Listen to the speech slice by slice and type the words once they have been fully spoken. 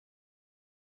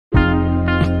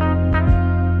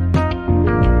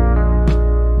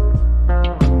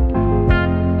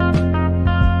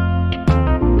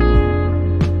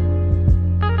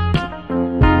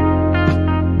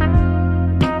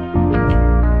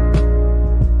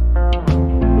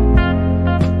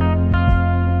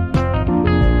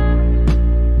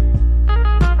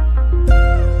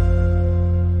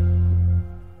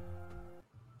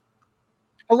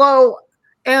Hello,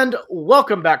 and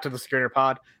welcome back to the Screener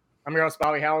Pod. I'm your host,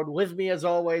 Bobby Howard. With me, as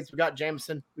always, we got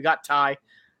Jameson, we got Ty,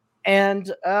 and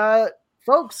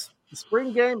folks, the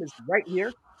spring game is right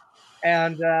here.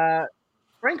 And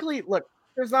frankly, look,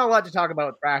 there's not a lot to talk about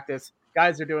with practice.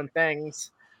 Guys are doing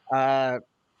things.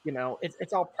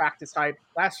 It's all practice hype.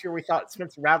 Last year, we thought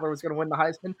Spencer Rattler was going to win the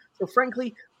Heisman. So,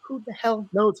 frankly, who the hell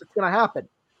knows what's going to happen?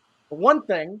 But one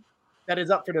thing that is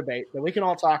up for debate that we can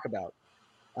all talk about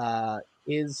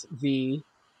is the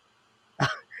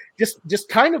just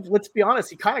kind of, let's be honest,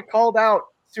 he kind of called out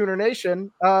Sooner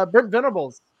Nation, Brent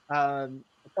Venables, a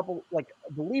couple, I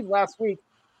believe last week,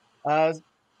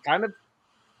 kind of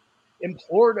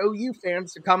implored OU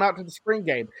fans to come out to the spring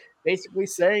game, basically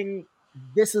saying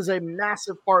this is a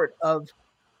massive part of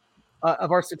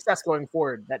our success going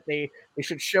forward, that they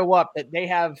should show up, that they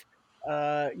have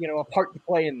a part to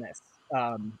play in this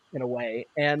in a way.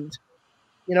 And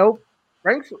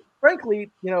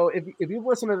frankly, if you've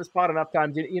listened to this pod enough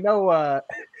times, we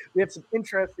have some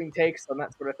interesting takes on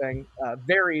that sort of thing,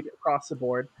 varied across the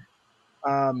board.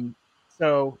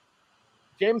 So,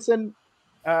 Jameson,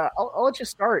 I'll let you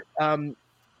start.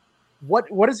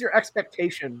 What is your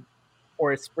expectation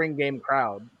for a spring game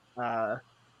crowd? Do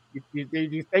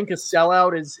you think a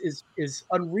sellout is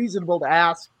unreasonable to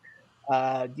ask?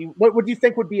 What do you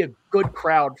think would be a good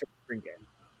crowd for the spring game?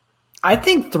 I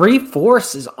think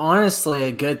 3/4 is honestly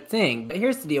a good thing. But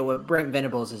here's the deal: what Brent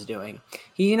Venables is doing,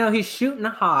 he's shooting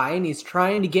high and he's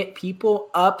trying to get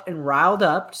people up and riled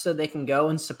up so they can go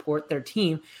and support their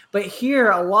team. But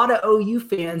here, a lot of OU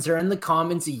fans are in the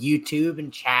comments of YouTube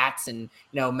and chats and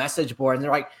message boards, and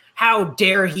they're like, "How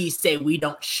dare he say we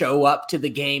don't show up to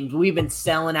the games? We've been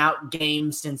selling out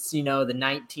games since the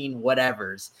 19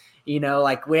 whatevers.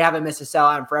 We haven't missed a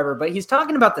sellout in forever." But he's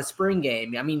talking about the spring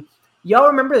game. I mean, y'all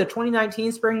remember the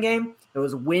 2019 spring game? It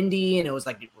was windy and it was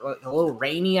a little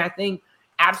rainy, I think.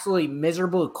 Absolutely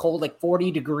miserable, cold, 40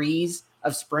 degrees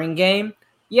of spring game.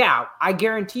 Yeah, I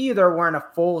guarantee you there weren't a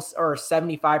full or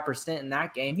 75% in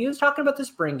that game. He was talking about the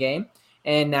spring game.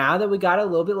 And now that we got it a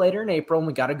little bit later in April and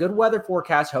we got a good weather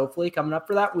forecast, hopefully coming up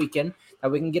for that weekend,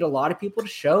 that we can get a lot of people to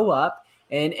show up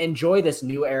and enjoy this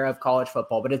new era of college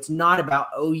football. But it's not about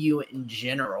OU in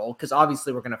general, because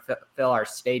obviously we're going to fill our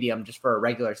stadium just for a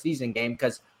regular season game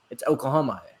because it's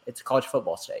Oklahoma. It's a college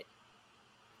football state.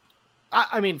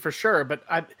 I mean, for sure. But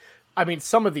I mean,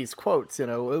 some of these quotes,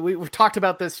 we've talked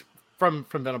about this from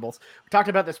Venables. We talked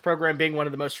about this program being one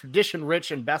of the most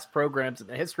tradition-rich and best programs in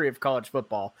the history of college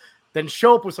football. Then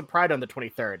show up with some pride on the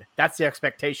 23rd. That's the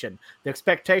expectation. The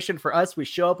expectation for us, we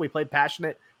show up, we play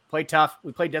passionate, play tough,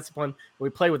 we play disciplined, we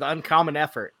play with uncommon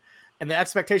effort. And the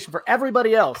expectation for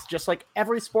everybody else, just like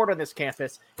every sport on this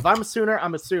campus, if I'm a Sooner,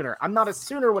 I'm a Sooner. I'm not a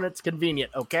Sooner when it's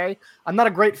convenient, okay? I'm not a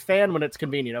great fan when it's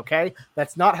convenient, okay?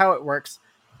 That's not how it works.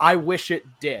 I wish it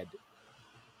did.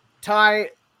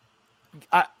 Ty,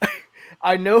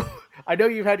 I know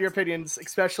you've had your opinions,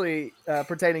 especially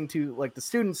pertaining to the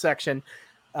student section.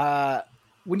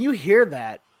 When you hear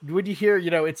that, when you hear,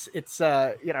 I'm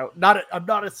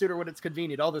not a Sooner when it's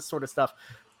convenient, all this sort of stuff.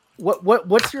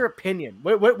 What's your opinion?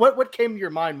 What came to your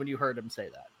mind when you heard him say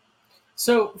that?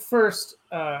 So first,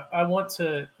 I want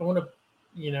to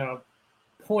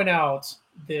point out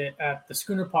that at the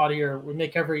Schooner Pod here, we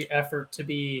make every effort to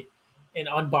be an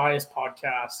unbiased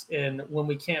podcast, and when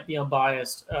we can't be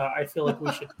unbiased, I feel like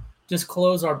we should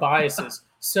disclose our biases.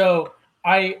 So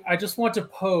I just want to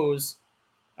pose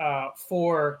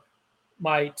for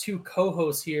my two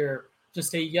co-hosts here,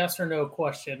 just a yes or no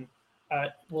question.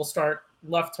 We'll start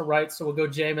left to right, so we'll go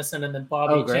Jameson and then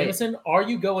Bobby. Oh, Jameson, are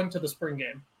you going to the spring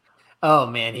game? Oh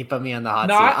man, he put me on the hot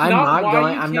seat. I'm not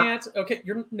going. I'm not. Okay,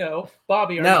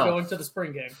 Bobby, are you going to the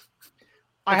spring game?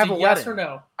 I have a yes wedding. Or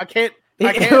no? I can't.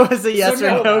 It was a yes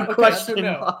or no question.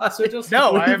 So just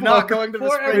no, I am not going to the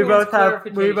spring game.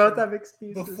 We both have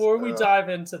excuses. Before we dive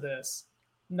into this,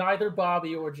 neither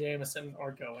Bobby or Jameson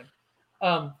are going.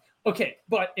 Okay,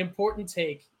 but important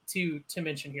take to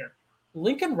mention here.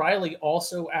 Lincoln Riley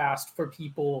also asked for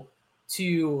people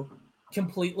to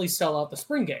completely sell out the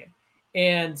spring game.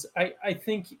 And I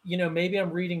think, maybe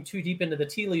I'm reading too deep into the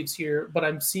tea leaves here, but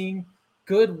I'm seeing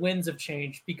good winds of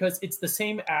change because it's the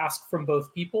same ask from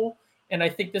both people. And I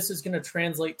think this is going to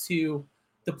translate to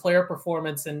the player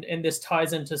performance. And this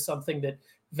ties into something that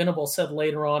Venables said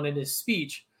later on in his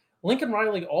speech. Lincoln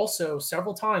Riley also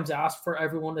several times asked for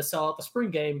everyone to sell out the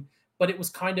spring game, but it was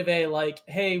kind of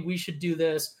hey, we should do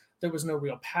this. There was no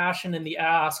real passion in the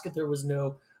ask. There was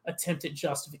no attempt at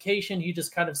justification. He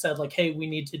just kind of said hey, we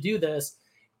need to do this.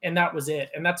 And that was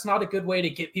it. And that's not a good way to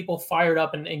get people fired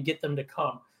up and get them to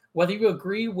come. Whether you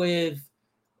agree with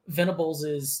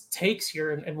Venables' takes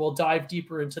here, and we'll dive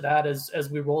deeper into that as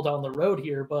we roll down the road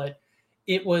here. But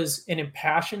it was an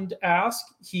impassioned ask.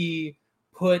 He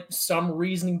put some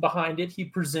reasoning behind it. He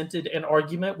presented an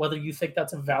argument, whether you think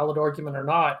that's a valid argument or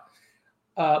not.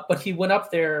 But he went up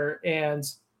there and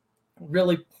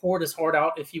really poured his heart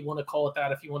out, if you want to call it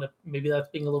that, if you want to, maybe that's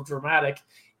being a little dramatic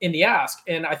in the ask.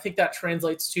 And I think that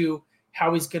translates to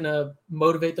how he's going to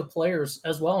motivate the players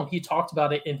as well. And he talked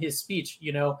about it in his speech.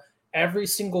 Every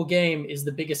single game is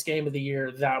the biggest game of the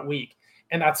year that week.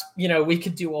 And that's, we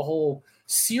could do a whole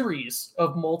series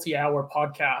of multi-hour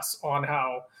podcasts on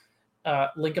how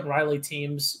Lincoln Riley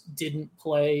teams didn't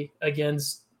play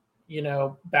against,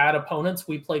 bad opponents.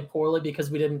 We played poorly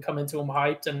because we didn't come into them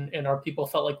hyped, and our people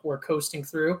felt like we're coasting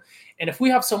through. And if we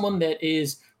have someone that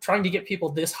is trying to get people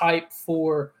this hype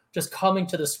for just coming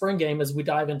to the spring game as we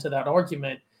dive into that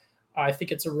argument, I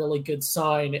think it's a really good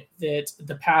sign that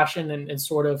the passion and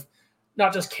sort of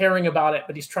not just caring about it,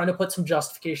 but he's trying to put some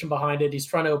justification behind it. He's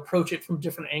trying to approach it from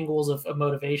different angles of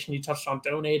motivation. He touched on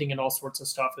donating and all sorts of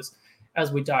stuff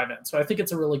as we dive in. So I think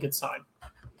it's a really good sign.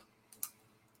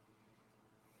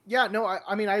 Yeah, no,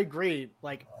 I mean, I agree.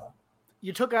 Like,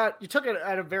 you took it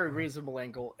at a very reasonable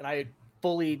angle, and I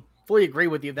fully agree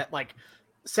with you that, like,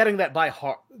 setting that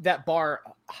bar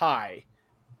high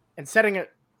and setting it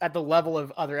at the level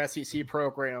of other SEC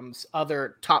programs,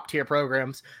 other top tier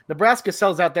programs. Nebraska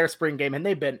sells out their spring game, and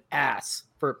they've been ass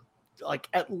for like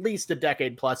at least a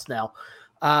decade plus now.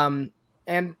 And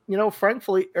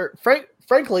frankly,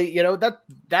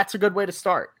 that's a good way to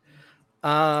start.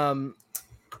 But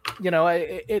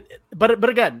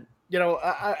again,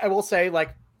 I will say,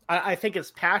 like, I think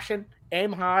it's passion,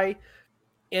 aim high,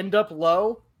 end up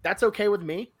low. That's okay with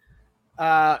me.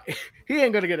 He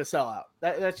ain't going to get a sellout.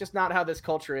 That's just not how this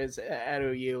culture is at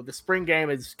OU. The spring game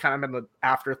has kind of been an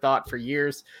afterthought for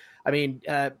years. I mean,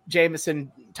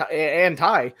 Jameson and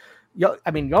Ty, y'all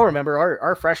remember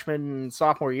our freshman and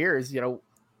sophomore years,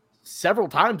 several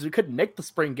times we couldn't make the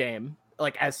spring game,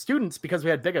 like, as students, because we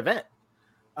had big event.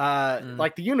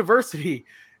 Like, the university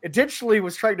intentionally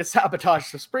was trying to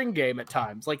sabotage the spring game at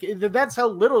times. Like, that's how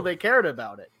little they cared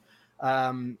about it.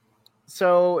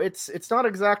 So it's not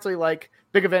exactly like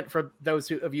big event. For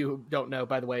those of you who don't know,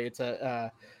 by the way, it's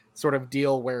a sort of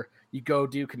deal where you go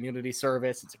do community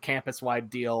service. It's a campus-wide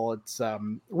deal. It's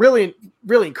really,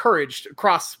 really encouraged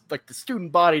across, like, the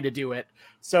student body to do it.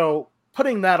 So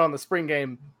putting that on the spring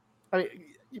game, I mean,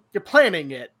 you're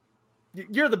planning it.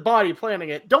 You're the body planning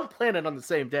it. Don't plan it on the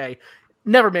same day.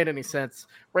 Never made any sense.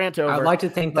 Rant over. I'd like to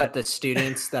think that the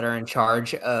students that are in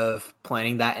charge of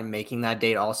planning that and making that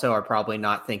date also are probably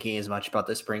not thinking as much about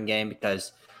the spring game,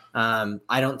 because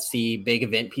I don't see big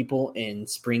event people in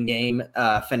spring game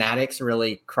fanatics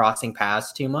really crossing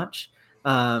paths too much.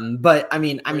 But I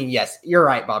mean, yes, you're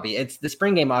right, Bobby. It's the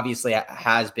spring game obviously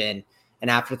has been an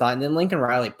afterthought, and then Lincoln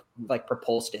Riley like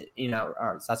propulsed it.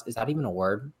 Or is that even a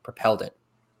word? Propelled it,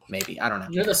 maybe. I don't know.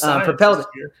 You're the propelled it.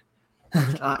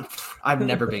 I've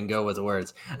never been good with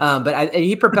words, but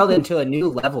he propelled it into a new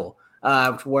level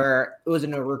where it was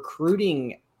in a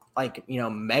recruiting, like,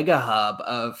 mega hub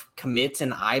of commits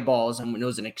and eyeballs, and it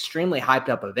was an extremely hyped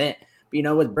up event.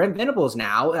 But, with Brent Venables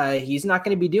now, he's not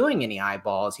going to be doing any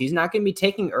eyeballs. He's not going to be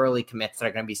taking early commits that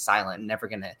are going to be silent and never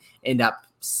going to end up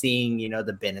seeing,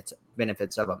 the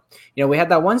benefits of them. We had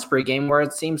that one spring game where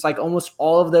it seems like almost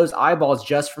all of those eyeballs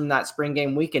just from that spring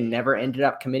game weekend never ended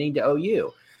up committing to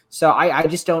OU. So I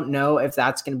just don't know if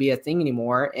that's going to be a thing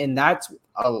anymore. And that's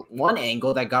one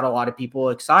angle that got a lot of people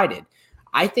excited.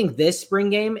 I think this spring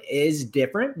game is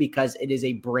different because it is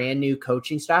a brand new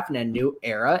coaching staff and a new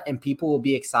era, and people will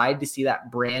be excited to see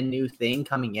that brand new thing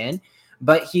coming in.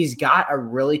 But he's got a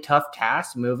really tough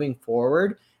task moving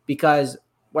forward, because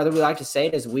whether we like to say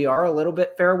it is, we are a little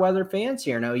bit fair weather fans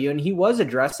here in OU, and he was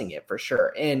addressing it for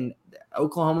sure. And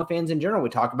Oklahoma fans in general, we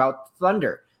talk about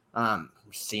Thunder.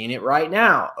 Seeing it right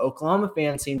now. Oklahoma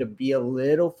fans seem to be a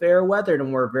little fair weathered,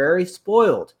 and we're very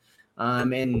spoiled.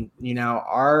 And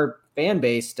our fan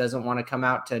base doesn't want to come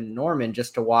out to Norman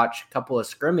just to watch a couple of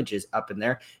scrimmages up in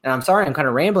there. And I'm sorry, I'm kind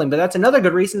of rambling, but that's another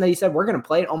good reason that he said we're going to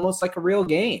play it almost like a real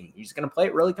game. He's going to play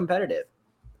it really competitive.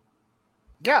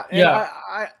 Yeah.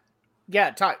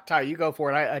 Yeah. Ty, you go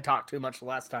for it. I talked too much the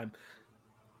last time.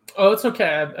 Oh, it's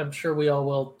okay. I'm sure we all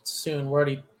will soon. We're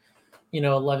already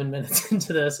 11 minutes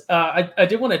into this. I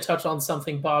did want to touch on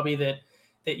something, Bobby, that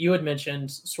you had mentioned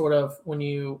sort of when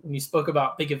you spoke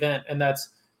about big event. And that's,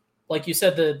 like you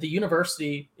said, the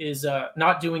university is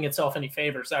not doing itself any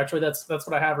favors. Actually, that's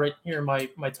what I have right here in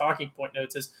my talking point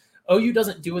notes is OU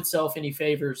doesn't do itself any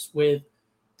favors with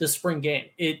the spring game.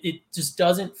 It just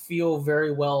doesn't feel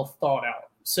very well thought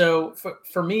out. So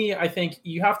for me, I think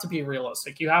you have to be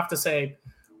realistic. You have to say,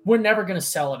 we're never going to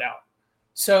sell it out.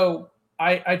 So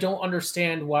I don't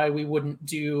understand why we wouldn't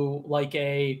do like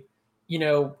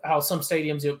how some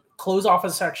stadiums do, close off a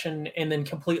section and then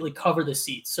completely cover the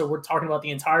seats. So we're talking about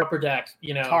the entire upper deck,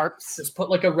 tarps. Just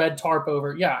put like a red tarp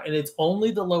over. Yeah. And it's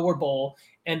only the lower bowl.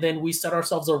 And then we set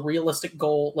ourselves a realistic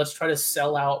goal. Let's try to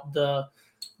sell out the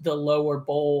lower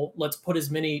bowl. Let's put as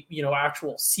many,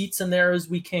 actual seats in there as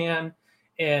we can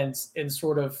and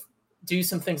sort of do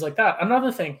some things like that.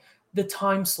 Another thing, the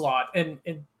time slot, and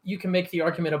you can make the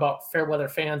argument about fair weather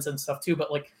fans and stuff too,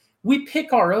 but like we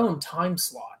pick our own time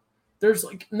slot. There's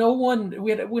like no one,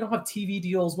 we don't have TV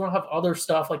deals. We don't have other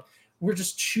stuff. Like we're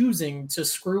just choosing to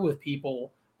screw with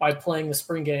people by playing the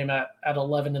spring game at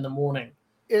 11 in the morning.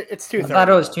 It's 2:30. I thought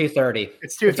it was 2:30.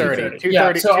 It's 2:30. 2:30.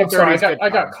 Yeah, so I'm sorry, I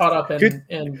got time. caught up in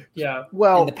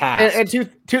Well, in the past. And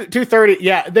 2:30.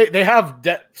 Yeah, they have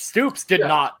Stoops did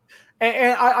not,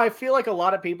 and I feel like a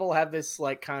lot of people have this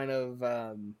like kind of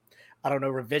I don't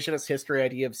know, revisionist history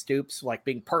idea of Stoops like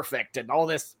being perfect and all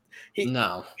this. He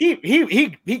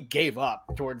gave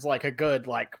up towards like a good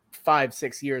like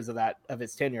 5-6 years of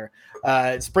his tenure.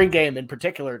 Spring game in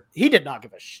particular, he did not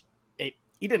give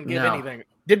he didn't give anything.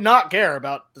 Did not care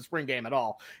about the spring game at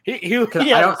all. I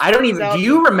don't even. Do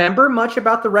you remember much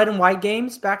about the red and white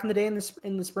games back in the day in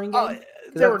the spring game?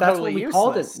 That's totally what we useless.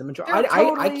 called it. The majority.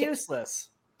 Totally useless.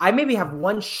 I maybe have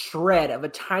one shred of a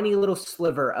tiny little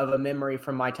sliver of a memory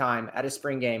from my time at a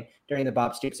spring game during the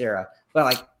Bob Stoops era, but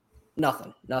like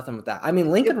nothing with that. I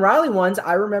mean, Lincoln Riley ones,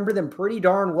 I remember them pretty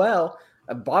darn well.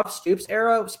 Bob Stoops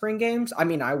era spring games. I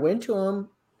mean, I went to them,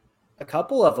 a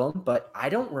couple of them, but I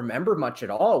don't remember much at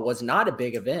all. It was not a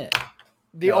big event.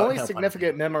 The only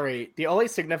significant memory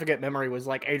was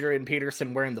like Adrian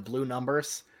Peterson wearing the blue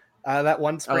numbers. That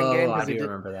one spring game. I do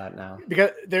remember that now.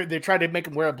 Because they tried to make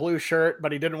him wear a blue shirt,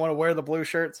 but he didn't want to wear the blue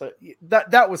shirt. So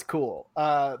that was cool.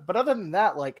 But other than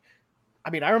that, like, I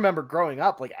mean, I remember growing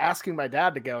up, like asking my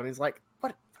dad to go, and he's like,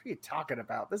 "What are you talking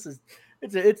about?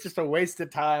 It's just a waste of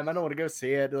time. I don't want to go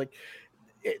see it." Like,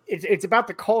 it's about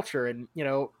the culture, and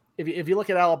if you look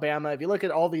at Alabama, if you look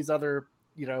at all these other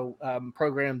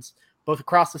programs both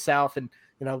across the South, and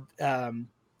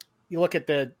you look at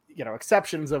the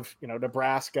exceptions of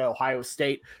Nebraska, Ohio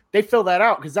State, they fill that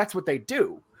out because that's what they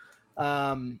do.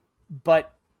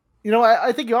 But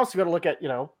I think you also got to look at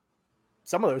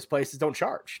some of those places don't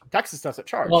charge. Texas doesn't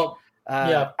charge. Well,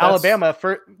 Alabama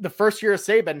for the first year of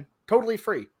Saban, totally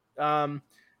free.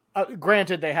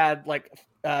 Granted, they had like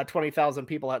 20,000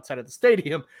 people outside of the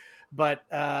stadium, but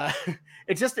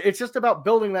it's just about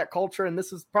building that culture, and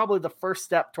this is probably the first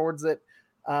step towards it.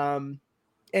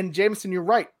 And Jameson, you're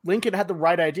right. Lincoln had the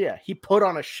right idea. He put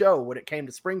on a show when it came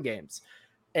to spring games,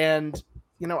 and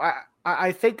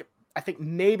I think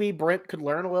maybe Brent could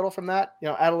learn a little from that.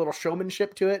 Add a little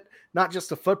showmanship to it, not just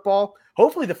the football.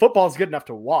 Hopefully, the football is good enough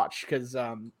to watch. Because,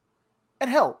 and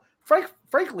hell,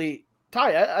 frankly,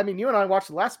 Ty, I mean, you and I watched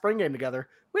the last spring game together.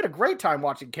 We had a great time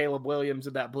watching Caleb Williams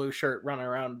in that blue shirt running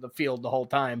around the field the whole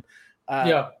time.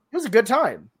 It was a good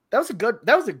time. That was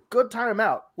a good time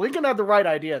out. Lincoln had the right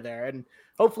idea there, and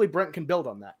hopefully Brent can build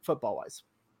on that football wise.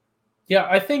 Yeah,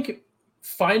 I think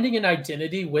finding an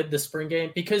identity with the spring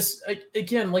game, because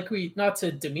again, not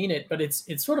to demean it, but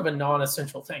it's sort of a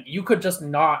non-essential thing. You could just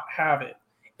not have it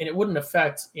and it wouldn't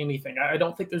affect anything. I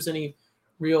don't think there's any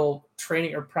real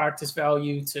training or practice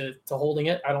value to holding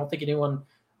it. I don't think anyone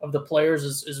of the players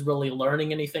is really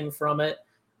learning anything from it.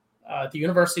 The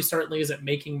university certainly isn't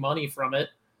making money from it.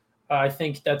 I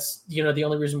think that's, the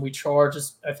only reason we charge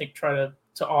is, I think, try to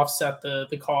offset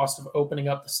the cost of opening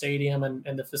up the stadium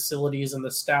and the facilities and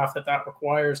the staff that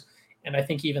requires. And I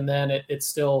think even then it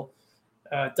still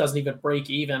doesn't even break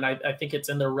even. I think it's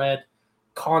in the red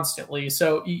constantly.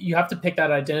 So you have to pick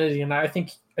that identity. And I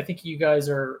think you guys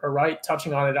are right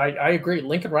touching on it. I agree.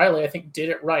 Lincoln Riley, I think, did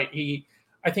it right.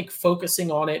 I think focusing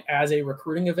on it as a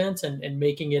recruiting event and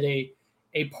making it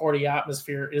a party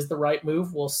atmosphere is the right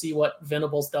move. We'll see what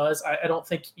Venables does. I don't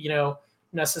think,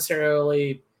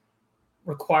 necessarily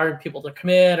requiring people to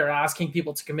commit or asking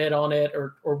people to commit on it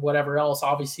or whatever else.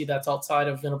 Obviously, that's outside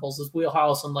of Venables'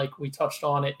 wheelhouse. And like we touched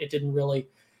on, it didn't really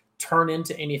turn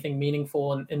into anything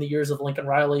meaningful in the years of Lincoln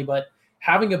Riley. But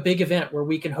having a big event where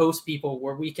we can host people,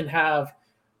 where we can have,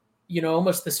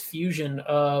 almost this fusion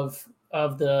of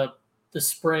the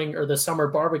spring or the summer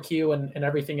barbecue and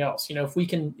everything else. If we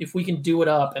can do it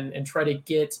up and try to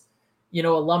get,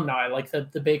 alumni, like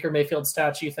the Baker Mayfield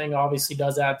statue thing obviously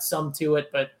does add some to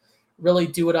it, but really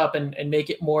do it up and make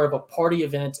it more of a party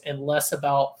event and less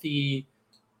about the,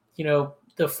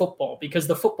 the football, because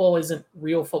the football isn't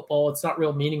real football. It's not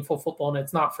real meaningful football, and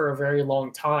it's not for a very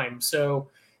long time. So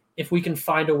if we can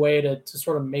find a way to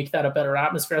sort of make that a better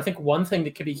atmosphere, I think one thing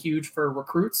that could be huge for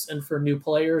recruits and for new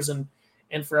players and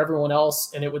for everyone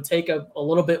else, and it would take a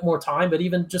little bit more time, but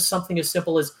even just something as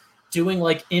simple as doing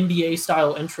like NBA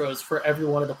style intros for every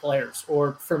one of the players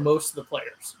or for most of the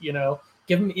players,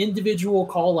 give them individual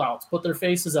call outs, put their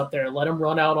faces up there, let them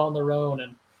run out on their own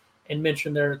and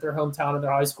mention their hometown and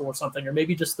their high school or something, or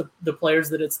maybe just the players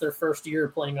that it's their first year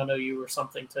playing on OU or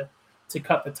something to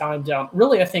cut the time down.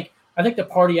 Really, I think the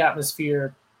party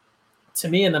atmosphere, to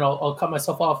me, and then I'll cut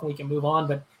myself off and we can move on,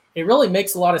 but it really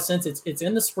makes a lot of sense. It's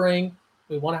in the spring.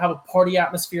 We want to have a party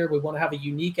atmosphere. We want to have a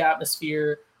unique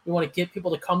atmosphere. We want to get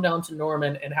people to come down to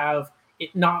Norman and have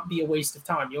it not be a waste of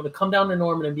time. You want to come down to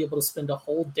Norman and be able to spend a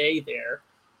whole day there,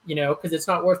 because it's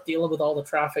not worth dealing with all the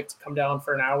traffic to come down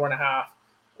for an hour and a half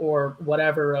or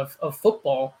whatever of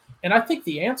football. And I think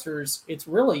the answer is it's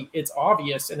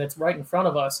obvious and it's right in front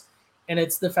of us. And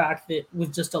it's the fact that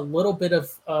with just a little bit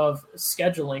of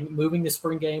scheduling, moving the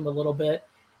spring game a little bit,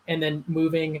 and then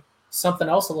moving something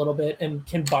else a little bit and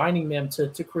combining them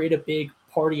to create a big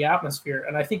party atmosphere.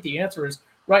 And I think the answer is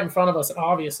right in front of us and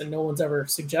obvious, and no one's ever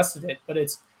suggested it. But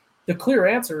it's the clear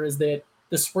answer is that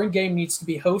the spring game needs to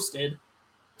be hosted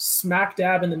smack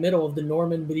dab in the middle of the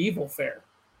Norman Medieval Fair.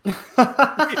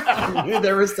 I knew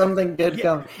there was something good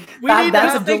coming.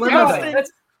 That's a dilemma.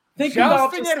 Think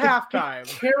about at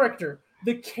halftime.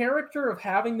 The character of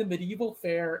having the Medieval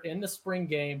Fair in the spring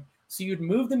game. So you'd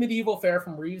move the Medieval Fair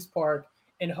from Reeves Park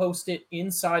and host it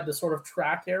inside the sort of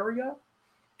track area,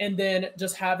 and then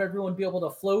just have everyone be able to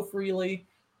flow freely.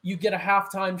 You get a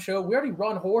halftime show. We already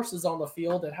run horses on the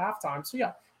field at halftime. So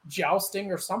yeah,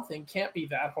 jousting or something can't be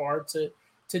that hard to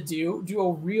do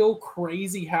a real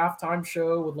crazy halftime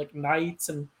show with like knights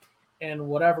and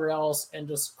whatever else, and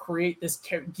just create this,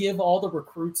 give all the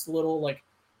recruits little like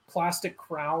plastic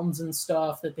crowns and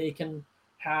stuff that they can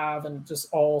have, and just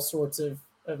all sorts of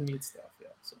neat stuff. Yeah.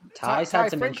 So. Ty's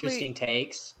had some interesting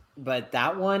takes, but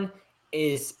that one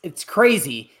it's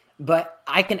crazy, but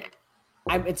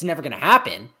it's never going to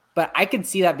happen, but I could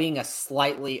see that being a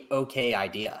slightly okay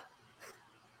idea.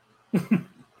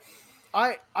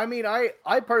 I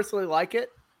personally like it.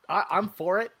 I'm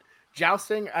for it.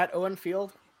 Jousting at Owen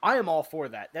Field, I am all for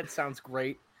that. That sounds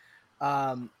great.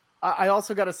 I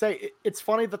also got to say, it's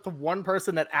funny that the one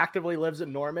person that actively lives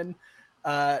in Norman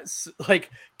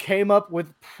came up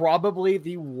with probably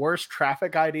the worst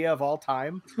traffic idea of all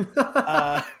time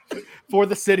for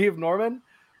the city of Norman.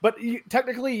 But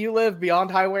technically, you live beyond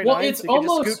Highway 9, so you can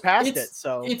just scoot past it.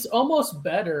 So it's almost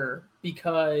better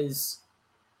because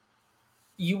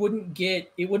it wouldn't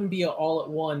be an all at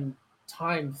one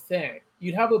time thing.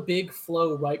 You'd have a big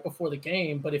flow right before the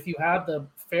game, but if you had the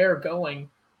fair going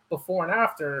before and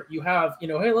after, you have,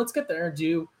 hey, let's get there and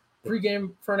do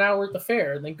pregame for an hour at the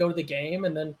fair, and then go to the game,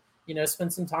 and then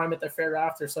spend some time at the fair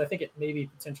after. So I think it maybe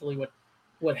potentially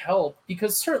would help,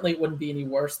 because certainly it wouldn't be any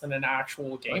worse than an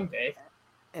actual game day.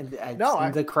 And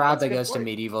the crowd that goes to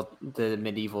the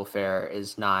medieval fair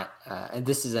is not, and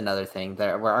this is another thing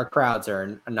where our crowds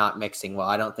are not mixing well.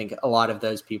 I don't think a lot of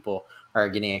those people are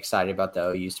getting excited about the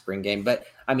OU spring game. But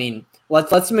I mean,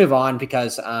 let's move on,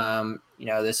 because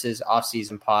this is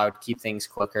off-season pod. Keep things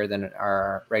quicker than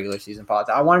our regular season pods.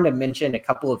 I wanted to mention a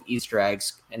couple of Easter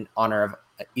eggs in honor of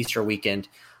Easter weekend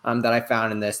that I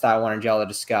found in this that I wanted y'all to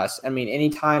discuss. I mean,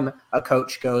 anytime a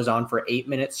coach goes on for 8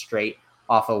 minutes straight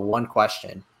off of one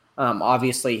question,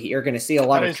 obviously you're going to see a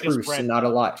lot of truce and not a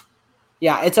lot.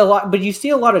 Yeah, it's a lot, but you see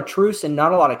a lot of truce and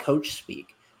not a lot of coach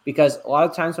speak, because a lot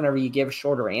of times whenever you give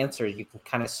shorter answers, you can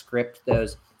kind of script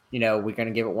those, we're going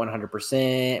to give it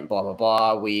 100%, blah, blah,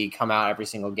 blah. We come out every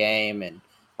single game and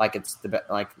like it's the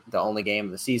only game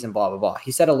of the season, blah, blah, blah.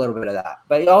 He said a little bit of that,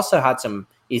 but he also had some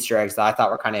Easter eggs that I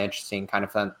thought were kind of interesting, kind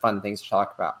of fun things to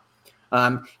talk about.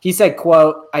 He said,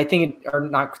 quote,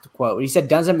 he said,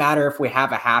 doesn't matter if we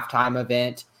have a halftime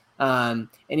event. And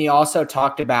he also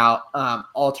talked about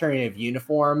alternative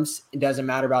uniforms. It doesn't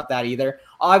matter about that either.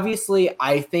 Obviously,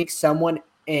 I think someone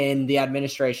in the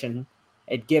administration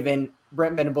had given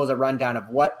Brent Venables a rundown of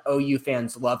what OU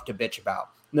fans love to bitch about.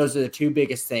 And those are the two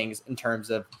biggest things in terms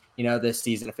of, this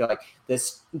season. I feel like the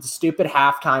stupid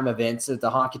halftime events of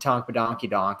the honky tonk badonky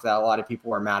donk that a lot of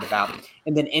people were mad about.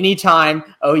 And then anytime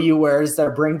OU wears their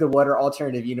bring the wood or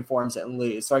alternative uniforms and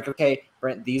lose. So okay,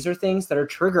 Brent, these are things that are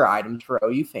trigger items for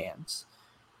OU fans.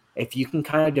 If you can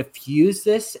kind of diffuse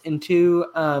this into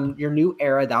your new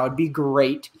era, that would be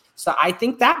great. So I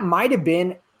think that might have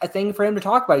been a thing for him to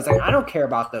talk about. He's like, I don't care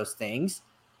about those things.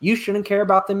 You shouldn't care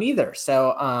about them either.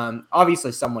 So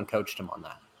obviously someone coached him on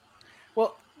that.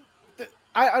 Well,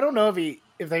 I don't know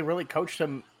if they really coached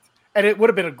him, and it would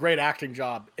have been a great acting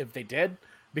job if they did,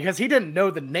 because he didn't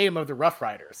know the name of the Rough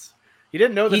Riders. He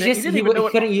didn't know the name. He didn't even know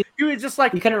what. He was just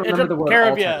like, he couldn't remember the word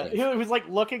alternate. He was like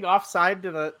looking offside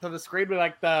to the screen, be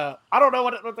like I don't know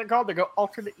what they're called. They go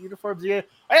alternate uniforms. Yeah,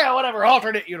 whatever,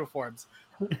 alternate uniforms.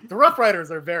 The Rough Riders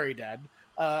are very dead.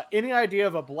 Any idea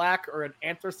of a black or an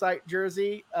anthracite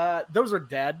jersey? Those are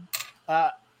dead.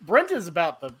 Brent is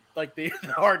about the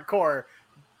hardcore.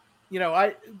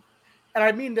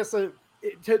 I mean this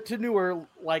to newer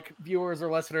like viewers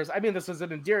or listeners. I mean this is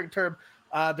an endearing term.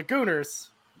 The Gooners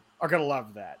are gonna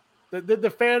love that. The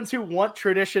fans who want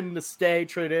tradition to stay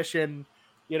tradition,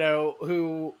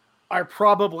 who are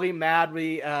probably mad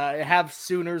we have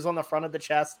Sooners on the front of the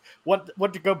chest, want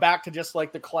to go back to just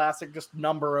like the classic, just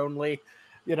number only.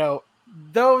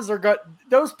 Those are good.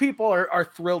 Those people are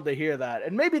thrilled to hear that,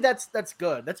 and maybe that's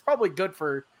good. That's probably good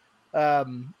for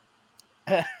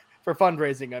for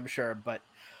fundraising, I'm sure. But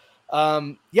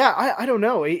I don't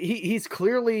know. He's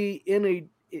clearly in a.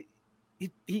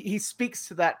 He speaks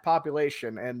to that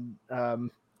population, and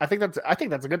I think that's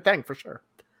a good thing for sure.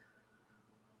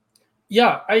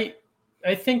 Yeah, I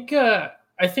think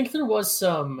there was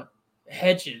some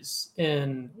hedges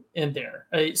in there.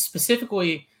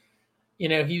 Specifically,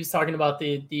 he was talking about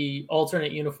the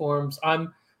alternate uniforms.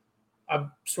 I'm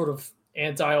sort of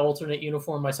anti-alternate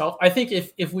uniform myself. I think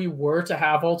if we were to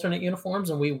have alternate uniforms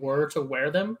and we were to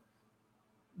wear them,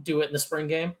 do it in the spring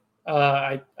game.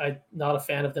 I'm not a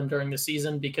fan of them during the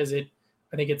season because I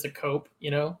think it's a cope.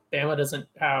 Bama doesn't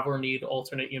have or need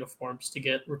alternate uniforms to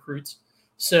get recruits.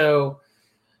 So,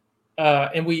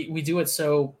 and we do it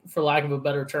so, for lack of a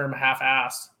better term,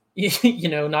 half-assed.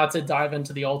 Not to dive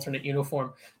into the alternate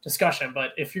uniform discussion,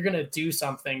 but if you're gonna do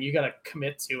something, you got to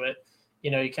commit to it.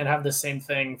 You can't have the same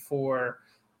thing for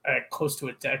close to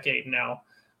a decade now.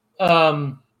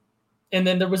 And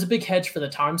then there was a big hedge for the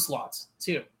time slots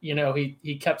too.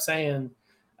 He kept saying,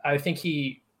 I think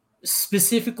he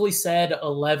specifically said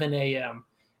 11 a.m.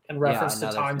 in reference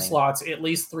to time slots at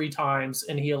least 3 times,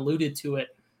 and he alluded to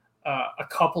it a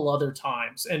couple other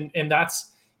times. And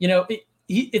that's,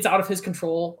 it's out of his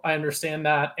control. I understand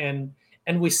that, and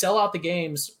we sell out the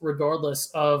games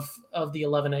regardless of the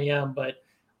 11 a.m. But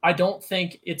I don't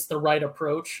think it's the right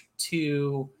approach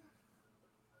to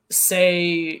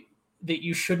say that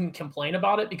you shouldn't complain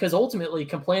about it, because ultimately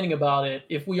complaining about it,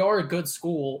 if we are a good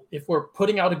school, if we're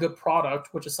putting out a good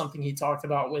product, which is something he talked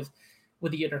about with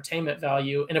the entertainment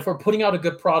value, and if we're putting out a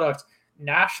good product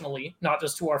nationally, not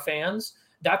just to our fans,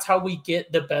 that's how we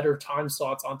get the better time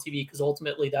slots on TV, because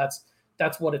ultimately that's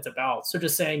what it's about. So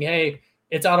just saying, hey,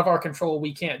 it's out of our control,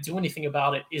 we can't do anything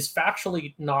about it, is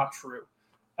factually not true.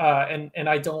 And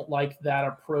I don't like that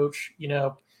approach,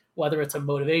 whether it's a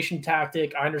motivation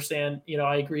tactic. I understand,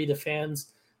 I agree, the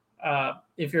fans,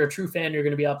 if you're a true fan, you're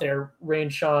going to be out there rain,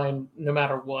 shine, no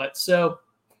matter what. So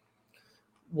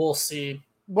we'll see.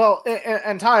 Well,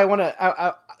 and Ty, one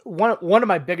of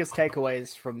my biggest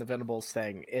takeaways from the Venables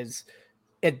thing is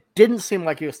it didn't seem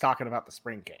like he was talking about the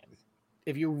spring game.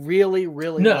 If you really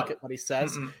look at what he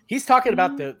says, he's talking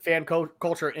about the fan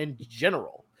culture in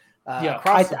general.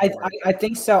 I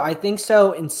think so. I think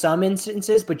so in some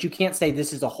instances, but you can't say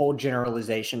this is a whole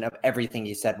generalization of everything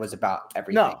he said was about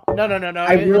everything. No.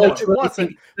 I really truly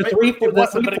think the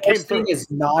 3-4 thing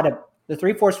is not the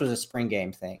 3-4 was a spring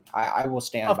game thing. I will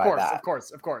stand by that. Of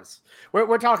course.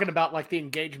 We're talking about like the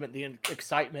engagement, the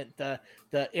excitement, the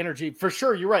energy. For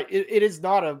sure, you're right. It is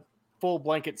not a full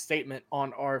blanket statement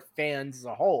on our fans as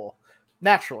a whole.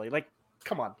 Naturally, like,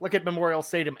 come on, look at Memorial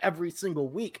Stadium every single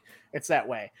week. It's that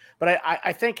way. But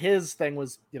I think his thing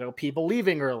was, people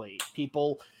leaving early,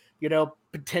 people,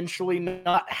 potentially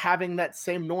not having that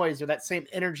same noise or that same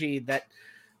energy that,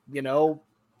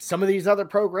 some of these other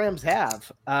programs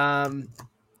have.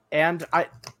 And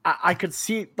I could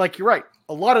see, like, you're right.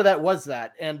 A lot of that was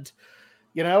that. And,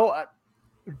 are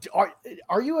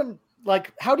you in,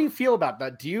 like, how do you feel about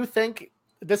that? Do you think,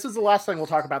 this is the last thing we'll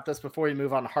talk about this before we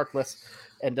move on to Harkless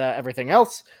and everything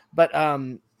else, but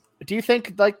do you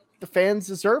think like the fans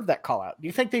deserve that call out? Do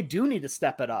you think they do need to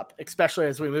step it up, especially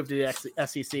as we move to the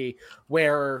SEC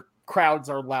where crowds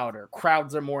are louder,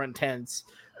 crowds are more intense?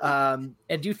 And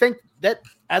do you think that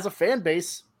as a fan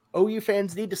base, OU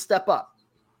fans need to step up?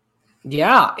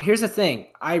 Yeah, here's the thing.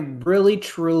 I really,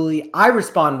 truly, I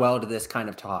respond well to this kind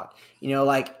of talk,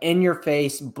 like in your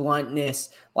face, bluntness,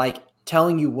 like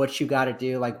telling you what you got to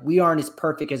do. Like, we aren't as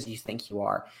perfect as you think you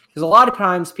are. Because a lot of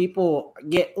times people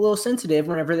get a little sensitive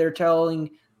whenever they're telling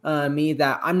me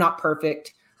that I'm not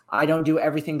perfect. I don't do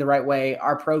everything the right way.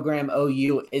 Our program,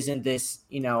 OU, isn't this,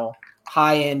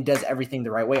 high end, does everything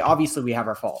the right way. Obviously, we have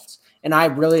our faults, and I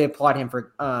really applaud him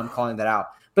for calling that out.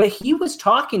 But he was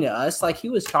talking to us like he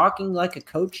was talking like a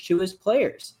coach to his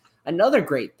players. Another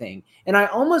great thing. And I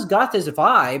almost got this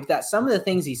vibe that some of the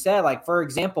things he said, like, for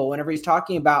example, whenever he's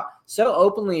talking about so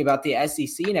openly about the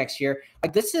SEC next year,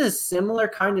 like this is a similar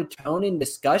kind of tone and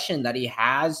discussion that he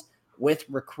has with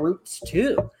recruits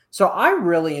too. So I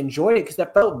really enjoyed it because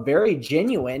that felt very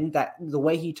genuine, that the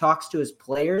way he talks to his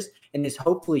players and his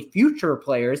hopefully future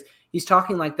players, he's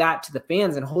talking like that to the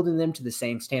fans and holding them to the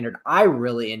same standard. I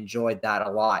really enjoyed that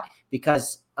a lot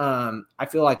because I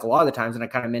feel like a lot of the times, and I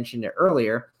kind of mentioned it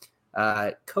earlier,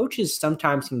 coaches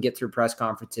sometimes can get through press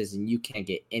conferences and you can't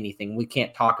get anything. We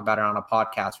can't talk about it on a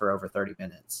podcast for over 30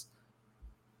 minutes.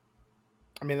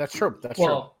 I mean, that's true. That's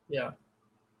true. Yeah.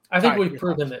 I think we've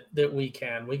proven that we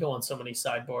can. We go on so many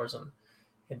sidebars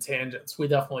and tangents. We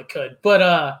definitely could. But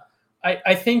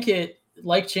I think it,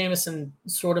 like Jameson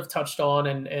sort of touched on,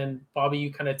 and Bobby,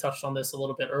 you kind of touched on this a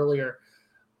little bit earlier.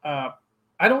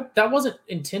 That wasn't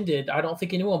intended. I don't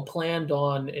think anyone planned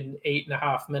on an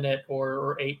 8.5 minute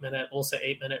or 8 minute. We'll say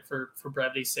 8 minute for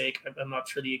brevity's sake. I'm not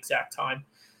sure the exact time.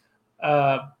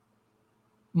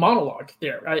 Monologue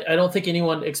there. I don't think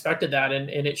anyone expected that, and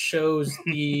it shows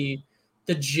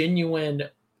the genuine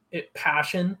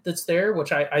passion that's there,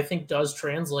 which I think does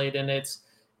translate, and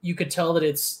you could tell that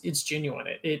it's genuine.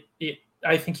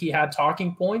 I think he had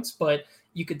talking points, but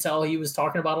you could tell he was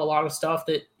talking about a lot of stuff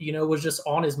that, was just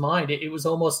on his mind. It was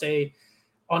almost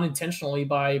unintentionally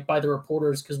by the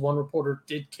reporters, because one reporter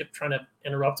keep trying to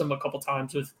interrupt him a couple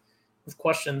times with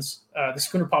questions. The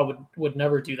Schooner Pod would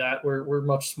never do that. We're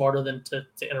much smarter than to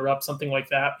interrupt something like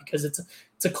that, because it's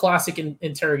a classic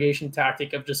interrogation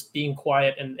tactic of just being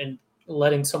quiet and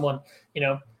letting someone,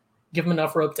 give them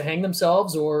enough rope to hang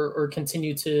themselves or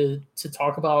continue to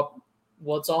talk about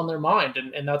what's on their mind.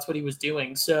 And that's what he was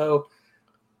doing. So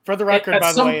for the record,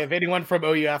 by the way, if anyone from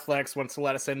OU Athletics wants to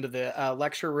let us into the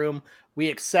lecture room, we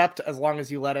accept, as long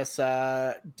as you let us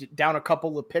down a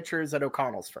couple of pitchers at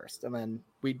O'Connell's first, and then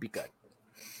we'd be good.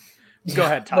 Go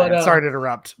ahead, Ty. Sorry to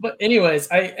interrupt. But anyways,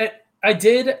 I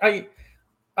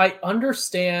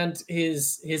understand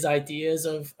his ideas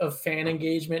of fan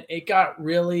engagement. It got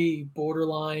really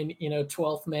borderline,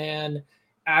 12th man,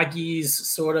 Aggies,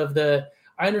 sort of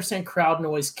I understand crowd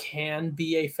noise can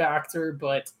be a factor,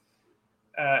 but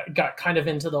got kind of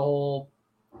into the whole,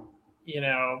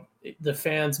 the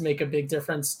fans make a big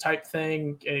difference type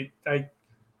thing. I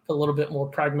a little bit more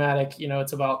pragmatic,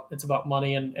 it's about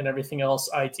money and everything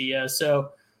else idea.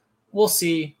 So we'll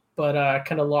see, but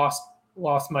kind of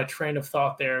lost my train of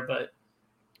thought there, but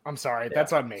I'm sorry. Yeah.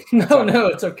 That's on me. No,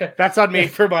 it's okay. That's on me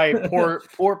for my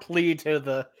poor plea to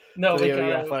the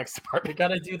athletics department. We got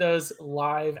to do those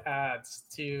live ads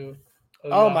to.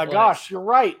 Oh my gosh, you're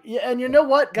right. Yeah, and you know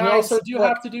what, guys? We also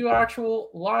have to do actual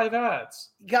live ads.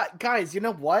 Guys, you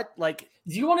know what? Like,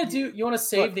 do you want to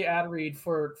save the ad read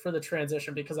for the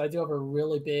transition, because I do have a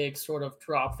really big sort of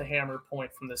drop the hammer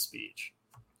point from this speech.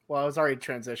 Well, I was already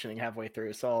transitioning halfway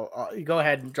through, so you go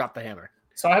ahead and drop the hammer.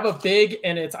 So I have a big,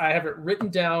 and I have it written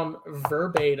down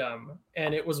verbatim,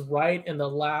 and it was right in the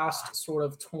last sort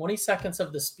of 20 seconds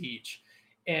of the speech,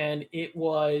 and it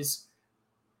was.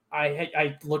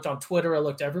 I looked on Twitter, I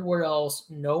looked everywhere else.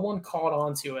 No one caught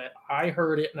on to it. I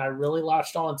heard it, and I really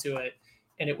latched onto it,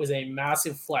 and it was a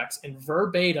massive flex. And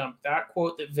verbatim, that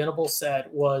quote that Venables said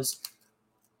was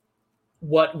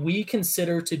what we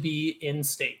consider to be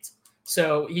in-state.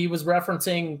 So he was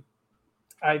referencing,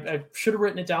 I should have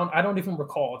written it down. I don't even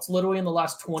recall. It's literally in the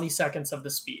last 20 seconds of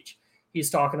the speech. He's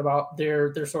talking about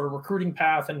their sort of recruiting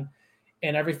path and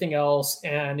everything else.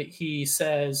 And he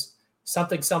says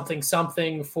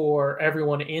something for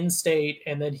everyone in state.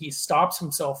 And then he stops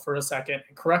himself for a second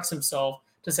and corrects himself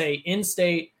to say in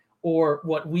state or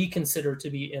what we consider to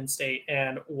be in state.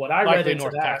 And what I read into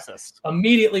that Texas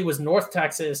immediately was North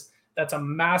Texas. That's a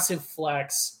massive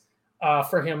flex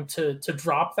for him to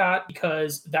drop that,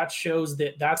 because that shows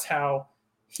that that's how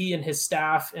he and his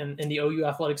staff and the OU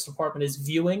athletics department is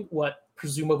viewing what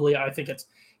presumably, I think it's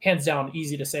hands down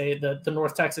easy to say, the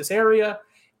North Texas area.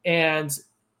 And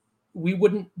we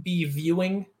wouldn't be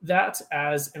viewing that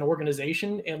as an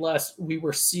organization unless we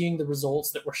were seeing the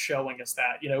results that were showing us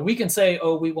that. We can say,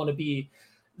 oh, we want to be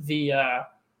the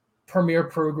premier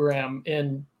program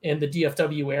in the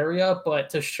DFW area, but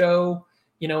to show,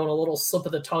 in a little slip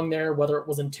of the tongue there, whether it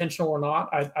was intentional or not,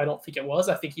 I don't think it was.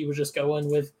 I think he was just going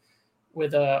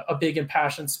with a big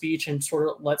impassioned speech and sort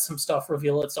of let some stuff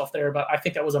reveal itself there. But I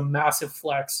think that was a massive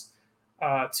flex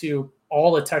to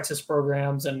all the Texas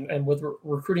programs and with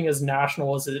recruiting as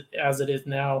national as it is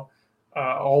now,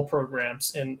 all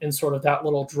programs and sort of that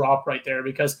little drop right there,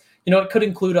 because it could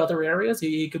include other areas.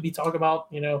 He could be talking about,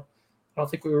 I don't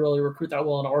think we really recruit that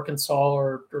well in Arkansas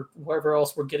or wherever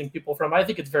else we're getting people from. I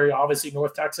think it's very obviously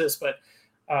North Texas, but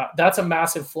that's a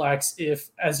massive flex if,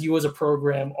 as you as a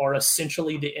program, are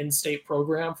essentially the in-state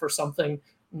program for something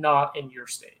not in your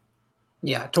state.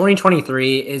 Yeah,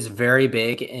 2023 is very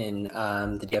big in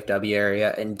the DFW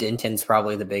area, and Denton's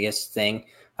probably the biggest thing.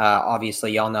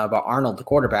 Obviously, y'all know about Arnold, the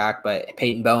quarterback, but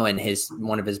Peyton Bowen,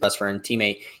 one of his best friend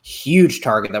teammate, huge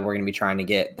target that we're going to be trying to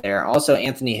get there. Also,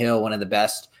 Anthony Hill, one of the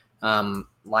best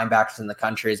linebackers in the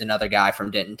country, is another guy from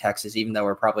Denton, Texas. Even though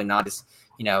we're probably not as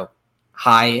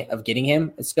high of getting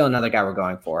him, it's still another guy we're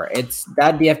going for. It's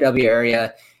that DFW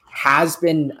area has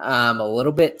been a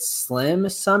little bit slim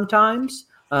sometimes.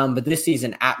 But this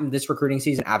recruiting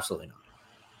season, absolutely not.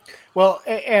 Well,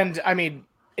 and I mean,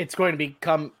 it's going to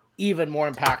become even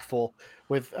more impactful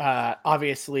with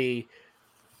obviously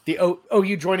the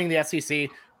OU joining the SEC,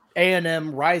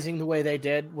 A&M rising the way they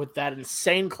did with that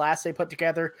insane class they put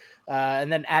together,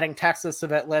 and then adding Texas to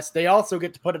that list. They also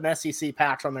get to put an SEC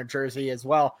patch on their jersey as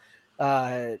well.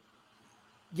 Yeah,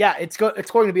 it's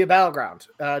going to be a battleground.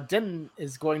 Denton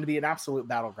is going to be an absolute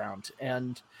battleground,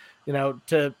 and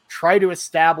to try to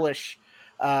establish,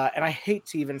 and I hate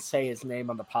to even say his name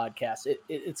on the podcast.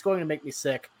 It's going to make me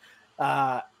sick.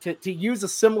 To use a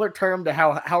similar term to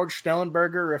how Howard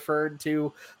Schnellenberger referred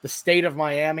to the state of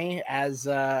Miami as,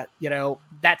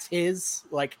 that's his,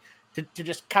 like, to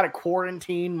just kind of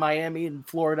quarantine Miami and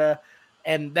Florida.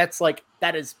 And that's like,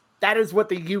 that is what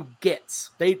the U gets.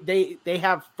 They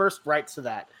have first rights to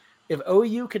that. If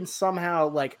OU can somehow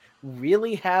like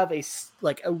really have a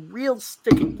real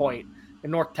sticking point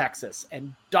in North Texas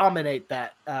and dominate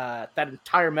that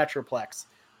entire metroplex,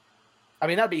 I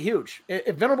mean, that'd be huge.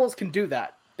 If Venables can do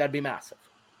that, that'd be massive.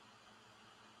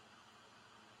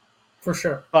 For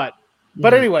sure. But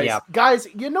anyways, guys,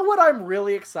 you know what I'm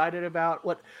really excited about?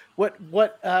 What with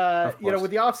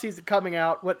the offseason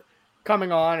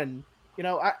coming on, and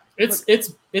it's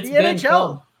the been NHL.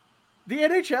 fun. The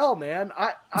NHL, man.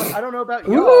 I don't know about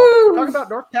y'all. Talk about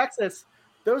North Texas.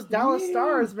 Those Dallas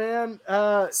Stars, man.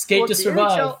 Skate to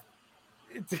survive.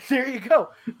 There you go.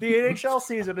 The NHL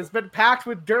season has been packed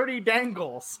with dirty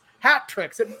dangles, hat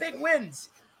tricks, and big wins.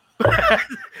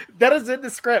 That is in the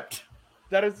script.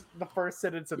 That is the first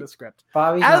sentence in the script.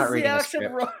 Bobby's not reading the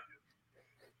script.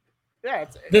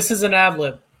 This is an ad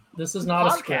lib. This is not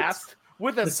a script.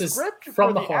 With a script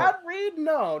from the ad read?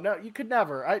 No, you could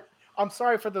never. I'm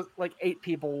sorry for the 8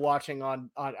 people watching on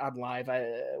live,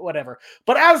 whatever.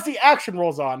 But as the action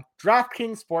rolls on,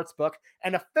 DraftKings Sportsbook,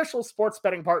 an official sports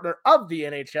betting partner of the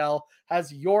NHL,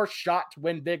 has your shot to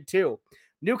win big too.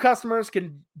 New customers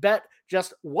can bet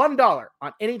just $1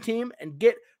 on any team and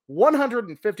get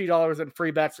 $150 in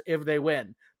free bets if they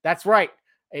win. That's right.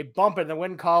 A bump in the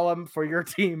win column for your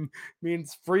team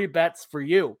means free bets for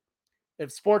you.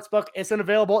 If Sportsbook isn't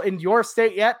available in your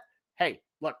state yet, hey,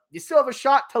 look, you still have a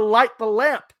shot to light the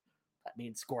lamp. That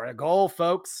means score a goal,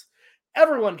 folks.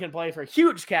 Everyone can play for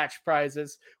huge cash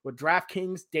prizes with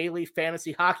DraftKings Daily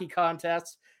Fantasy Hockey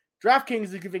Contest. DraftKings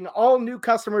is giving all new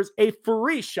customers a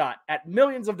free shot at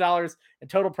millions of dollars in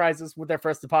total prizes with their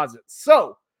first deposit.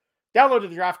 So, download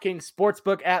the DraftKings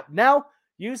Sportsbook app now.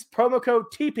 Use promo code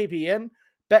TPPN.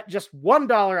 Bet just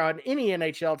 $1 on any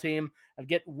NHL team and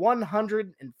get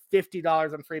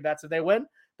 $150 in free bets if they win.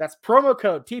 That's promo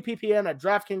code TPPN at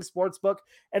DraftKings Sportsbook,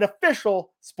 an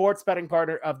official sports betting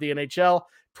partner of the NHL.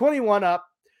 21 up.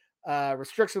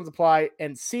 Restrictions apply,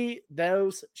 and see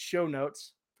those show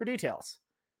notes for details.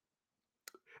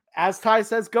 As Ty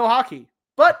says, go hockey.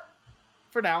 But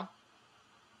for now,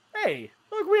 hey,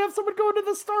 look, we have someone going to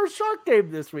the Stars Shark game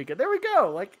this weekend. There we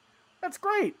go. That's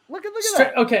great. Look at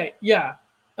that. Okay, yeah.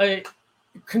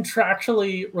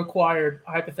 Contractually required,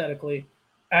 hypothetically,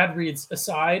 ad reads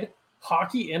aside,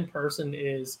 hockey in person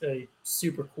is a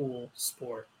super cool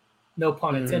sport. No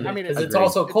pun intended. I mean, because it's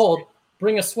also cold.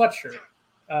 Bring a sweatshirt.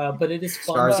 But it is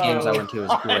fun. Stars games I went to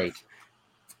is great.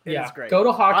 It's great. Go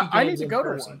to hockey games. I need to go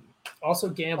to one. Also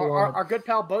gamble. Our good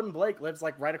pal Bowden Blake lives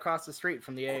right across the street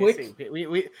from the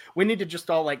AAC. We need to just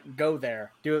all go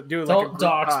there. Don't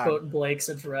dox Bowden Blake's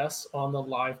address on the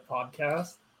live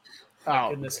podcast.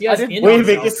 Oh, goodness. We've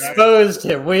exposed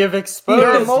him. We have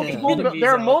exposed him.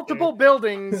 There are multiple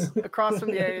buildings across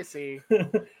from the AAC.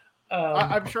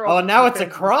 I'm sure. Oh, now it's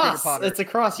across. It's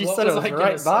across. You said it was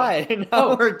right by.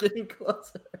 Now we're getting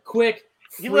closer. Quick.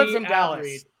 He lives in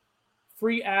Dallas.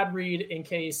 Free ad read in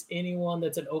case anyone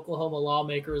that's an Oklahoma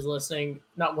lawmaker is listening.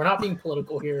 No, we're not being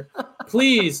political here.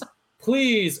 Please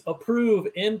approve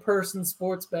in-person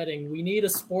sports betting. We need a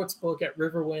sports book at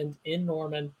Riverwind in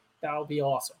Norman. That would be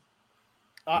awesome.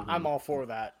 I'm all for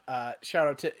that. Shout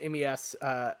out to MES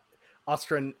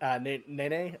Austrian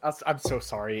Nene. I'm so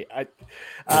sorry.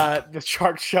 The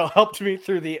Shark Show helped me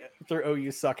through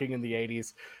OU sucking in the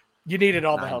 80s. You needed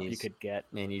all the help you 90s. could get.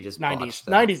 Man, you just 90s, botched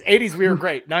that. 90s, 80s. We were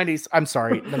great. 90s. I'm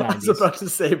sorry, the 90s. I was about to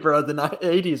say, bro, the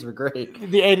 80s were great.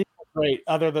 The 80s were great,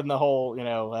 other than the whole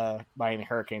Miami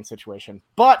Hurricane situation.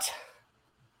 But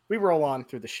we roll on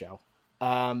through the show.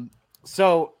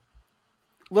 So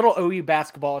little OU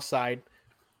basketball aside,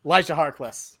 Elijah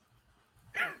Harkless.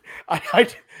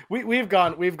 We've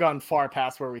gone far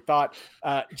past where we thought.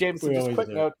 Jameson, just quick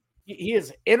note: he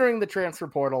is entering the transfer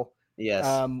portal. Yes.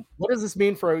 What does this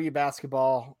mean for OU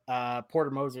basketball? Porter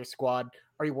Moser squad.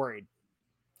 Are you worried?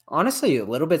 Honestly, a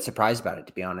little bit surprised about it,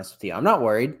 to be honest with you. I'm not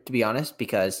worried, to be honest,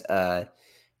 because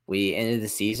we ended the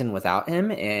season without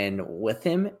him, and with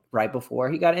him right before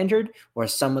he got injured were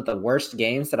some of the worst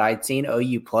games that I'd seen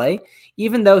OU play,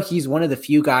 even though he's one of the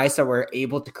few guys that were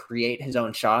able to create his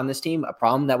own shot on this team, a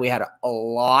problem that we had a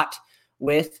lot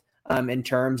with in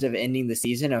terms of ending the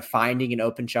season, of finding an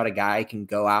open shot, a guy can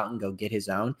go out and go get his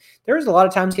own. There was a lot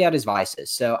of times he had his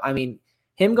vices. So, I mean,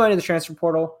 him going to the transfer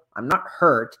portal, I'm not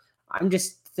hurt. I'm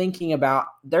just thinking about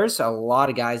there's a lot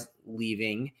of guys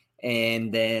leaving,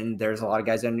 and then there's a lot of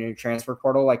guys in the transfer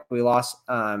portal. Like we lost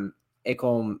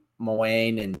Ikel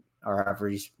Moane, or however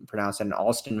you pronounce it, and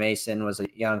Alston Mason was a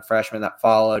young freshman that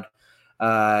followed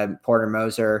Porter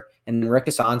Moser, and then Rick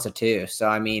Asanza too. So,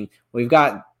 I mean, we've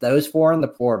got those four in the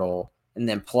portal, and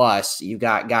then plus you've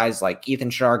got guys like Ethan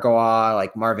Chargois,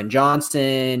 like Marvin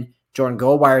Johnson, Jordan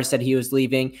Goldwire said he was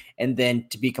leaving. And then,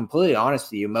 to be completely honest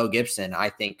with you, Mo Gibson, I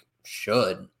think,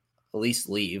 should at least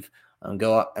leave and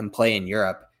go up and play in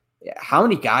Europe. How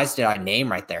many guys did I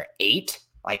name right there? 8?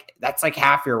 Like, that's like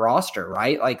half your roster,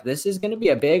 right? Like, this is going to be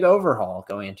a big overhaul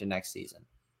going into next season.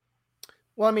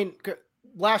 Well, I mean,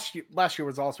 last year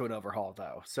was also an overhaul,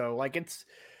 though. So, like, it's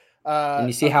and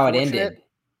you see how it ended.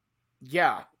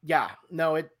 Yeah.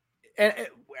 No, and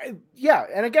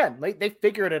again, they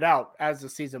figured it out as the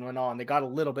season went on. They got a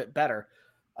little bit better.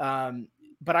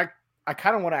 But I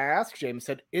kind of want to ask James,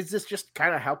 is this just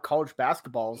kind of how college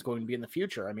basketball is going to be in the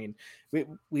future? I mean,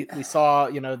 we saw,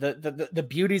 the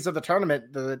beauties of the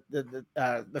tournament,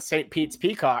 the St. Pete's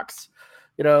Peacocks,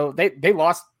 they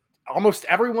lost almost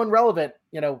everyone relevant,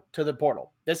 to the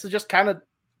portal. This is just kind of,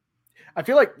 I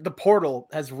feel like the portal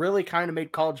has really kind of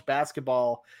made college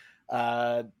basketball,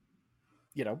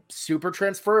 super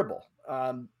transferable.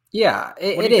 Yeah,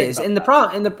 it is. And the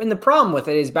problem with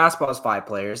it is basketball has 5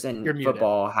 players, and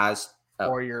football has.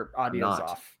 Or your audio's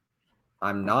off.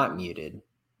 I'm not muted.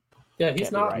 Yeah,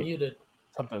 he's not muted.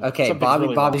 Okay,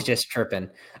 Bobby's just tripping.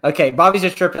 Okay, Bobby's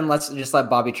just tripping. Let's just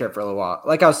let Bobby trip for a little while.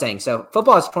 Like I was saying, so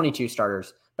football has 22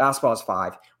 starters. Basketball is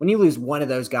 5. When you lose one of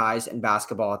those guys in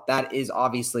basketball, that is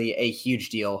obviously a huge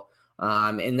deal.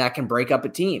 And that can break up a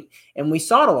team. And we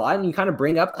saw it a lot. And you kind of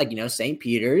bring up, like, St.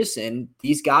 Peter's, and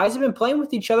these guys have been playing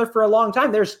with each other for a long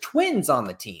time. There's twins on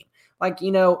the team. Like,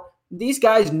 these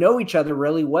guys know each other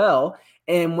really well.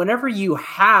 And whenever you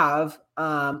have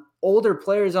older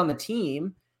players on the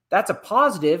team, that's a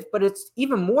positive, but it's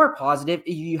even more positive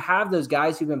if you have those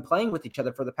guys who've been playing with each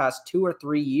other for the past 2 or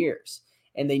 3 years.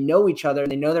 And they know each other,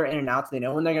 and they know their in and outs. They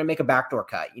know when they're going to make a backdoor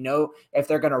cut. If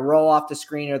they're going to roll off the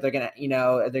screen, or they're going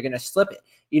to, they're going to slip it.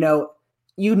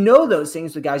 You know those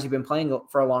things with guys you've been playing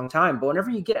for a long time. But whenever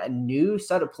you get a new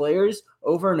set of players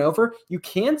over and over, you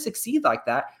can succeed like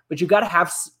that. But you got to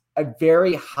have a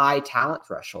very high talent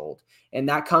threshold, and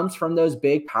that comes from those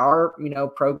big power,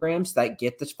 programs that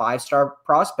get the 5-star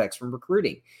prospects from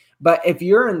recruiting. But if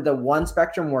you're in the one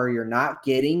spectrum where you're not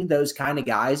getting those kind of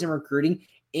guys in recruiting,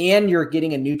 and you're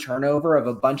getting a new turnover of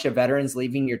a bunch of veterans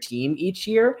leaving your team each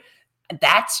year,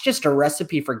 that's just a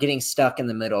recipe for getting stuck in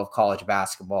the middle of college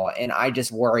basketball. And I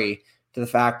just worry to the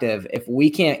fact of, if we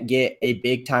can't get a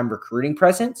big time recruiting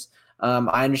presence,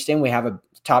 I understand we have a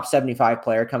top 75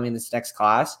 player coming in this next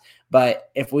class, but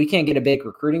if we can't get a big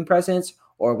recruiting presence,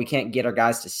 or we can't get our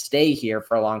guys to stay here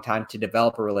for a long time to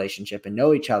develop a relationship and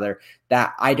know each other,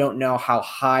 that I don't know how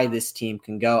high this team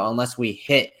can go unless we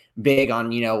hit big on,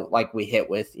 like we hit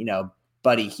with,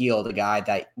 Buddy Hield, the guy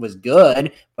that was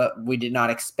good, but we did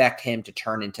not expect him to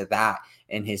turn into that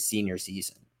in his senior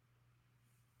season.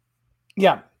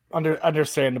 Yeah,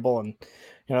 understandable. And,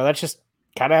 that's just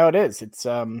kind of how it is.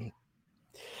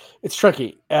 It's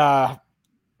tricky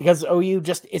because OU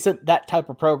just isn't that type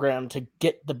of program to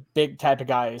get the big type of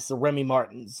guys, the Remy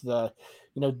Martins, the,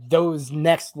 those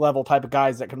next level type of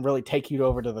guys that can really take you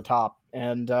over to the top.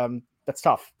 And that's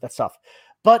tough.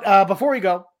 But before we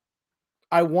go,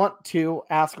 I want to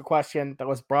ask a question that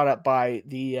was brought up by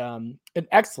an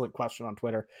excellent question on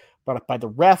Twitter, brought up by the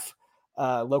ref.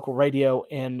 local radio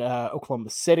in Oklahoma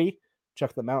City.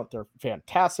 Check them out. They're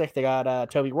fantastic. They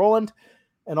got Toby Rowland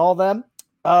and all them.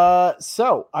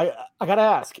 So I got to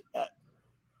ask,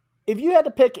 if you had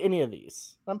to pick any of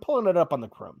these, I'm pulling it up on the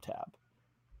Chrome tab.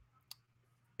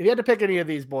 If you had to pick any of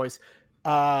these boys,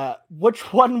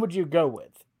 which one would you go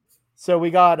with? So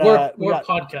we got we're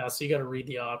podcasts, so you got to read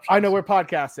the options. I know we're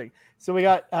podcasting, so we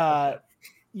got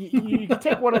you can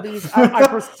take one of these. I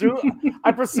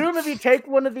presume if you take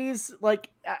one of these,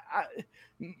 like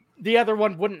the other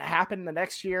one wouldn't happen the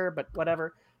next year, but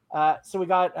whatever. So we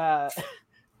got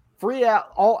free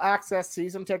all access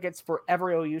season tickets for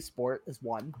every OU sport is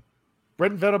one.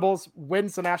 Brent Venables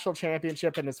wins the national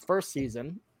championship in his first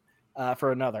season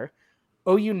for another.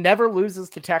 OU never loses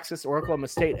to Texas or Oklahoma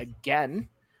State again.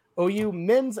 OU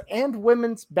men's and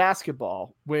women's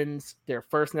basketball wins their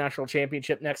first national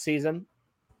championship next season.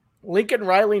 Lincoln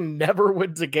Riley never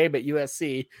wins a game at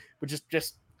USC, which is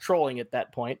just trolling at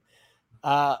that point.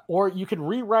 Or you can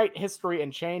rewrite history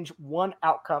and change one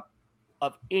outcome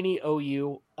of any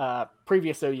OU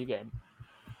previous OU game.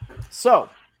 So,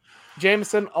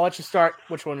 Jameson, I'll let you start.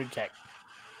 Which one would you take?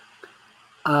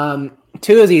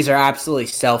 Two of these are absolutely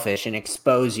selfish and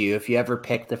expose you. If you ever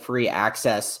pick the free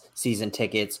access season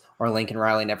tickets or Lincoln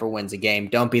Riley never wins a game,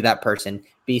 don't be that person.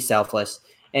 Be selfless.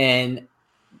 And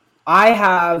I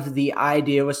have the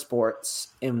idea with sports,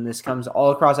 and this comes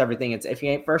all across everything. It's if you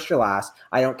ain't first or last.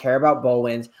 I don't care about bowl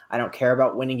wins. I don't care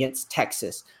about winning against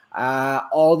Texas.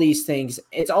 All these things.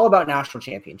 It's all about national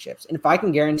championships. And if I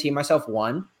can guarantee myself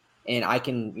one, and I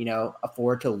can,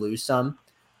 afford to lose some,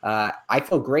 I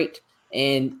feel great.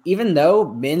 And even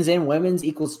though men's and women's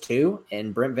equals 2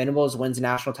 and Brent Venables wins a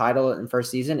national title in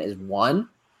first season is 1,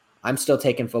 I'm still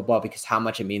taking football because how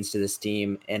much it means to this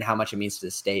team and how much it means to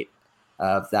the state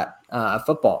of that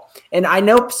football. And I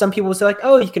know some people will say like,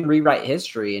 oh, you can rewrite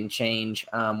history and change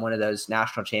one of those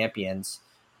national champions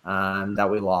that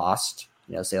we lost,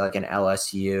 say like an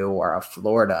LSU or a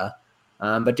Florida.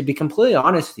 But to be completely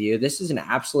honest with you, this is an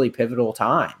absolutely pivotal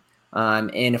time.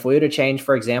 And if we would have changed,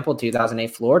 for example,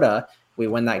 2008 Florida, we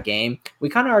win that game. We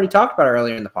kind of already talked about it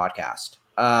earlier in the podcast.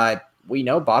 We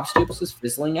know Bob Stoops is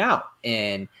fizzling out.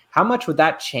 And how much would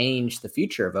that change the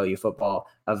future of OU football,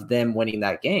 of them winning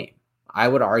that game? I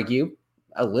would argue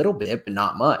a little bit, but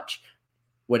not much.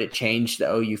 Would it change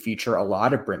the OU future a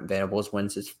lot if Brent Venables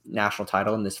wins his national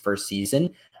title in this first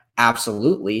season?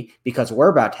 Absolutely, because we're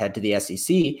about to head to the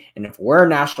SEC. And if we're a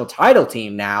national title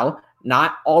team now,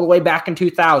 not all the way back in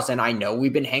 2000. I know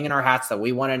we've been hanging our hats that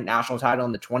we won a national title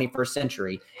in the 21st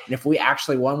century. And if we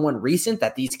actually won one recent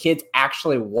that these kids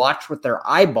actually watch with their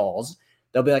eyeballs,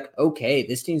 they'll be like, okay,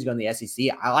 this team's going to the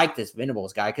SEC. I like this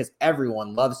Venables guy because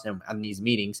everyone loves him on these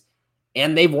meetings.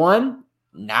 And they've won.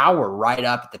 Now we're right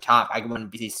up at the top. I wouldn't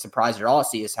be surprised at all to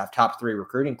see us have top 3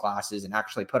 recruiting classes and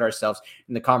actually put ourselves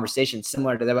in the conversation.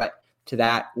 Similar to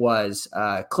that was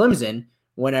Clemson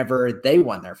whenever they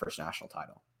won their first national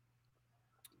title.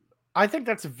 I think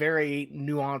that's a very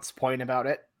nuanced point about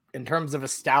it in terms of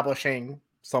establishing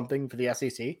something for the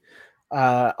SEC.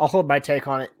 I'll hold my take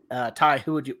on it. Ty,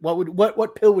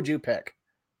 what pill would you pick?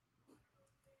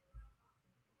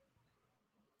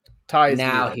 Ty is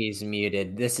now muted. He's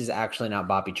muted. This is actually not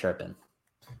Bobby tripping.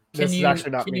 This is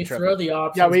actually not Can me you tripping. Throw the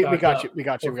options? Yeah, we back got up? you. We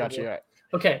got you. Right.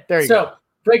 Okay, there you go. So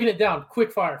breaking it down,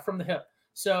 quick fire from the hip.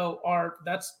 So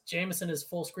that's Jameson is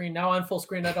full screen. Now I'm full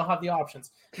screen. I don't have the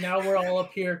options. Now we're all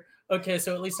up here. Okay,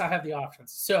 so at least I have the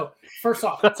options. So first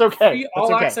off, that's okay. Free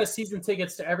all access season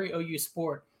tickets to every OU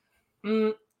sport.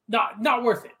 Not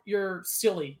worth it. You're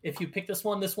silly if you pick this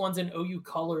one. This one's in OU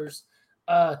colors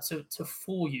to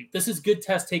fool you. This is good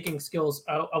test taking skills.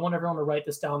 I want everyone to write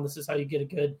this down. This is how you get a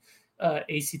good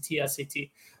ACT, SAT.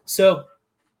 So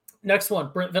next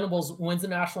one, Brent Venables wins the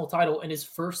national title in his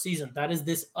first season. That is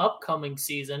this upcoming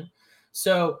season.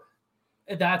 So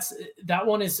that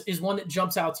one is one that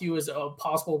jumps out to you as a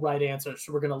possible right answer.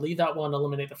 So we're going to leave that one,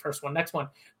 eliminate the first one. Next one,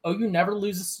 OU never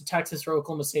loses to Texas or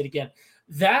Oklahoma State again.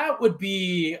 That would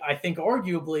be, I think,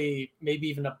 arguably maybe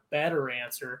even a better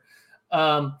answer.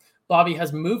 Bobby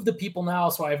has moved the people now,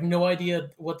 so I have no idea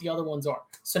what the other ones are.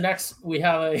 So next we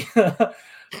have a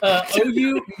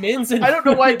OU men's and I don't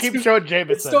know why I keep showing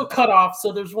Jameson. It's still cut off.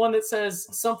 So there's one that says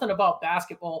something about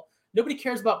basketball. Nobody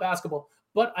cares about basketball,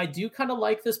 but I do kind of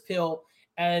like this pill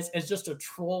as just a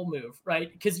troll move,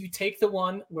 right? Because you take the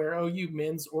one where OU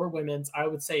men's or women's, I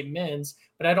would say men's,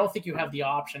 but I don't think you have the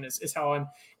option is how I'm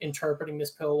interpreting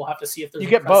this pill. We'll have to see if there's you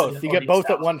get both. You get both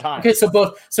at one time. Okay, so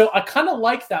both. So I kind of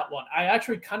like that one. I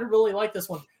actually kind of really like this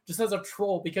one just as a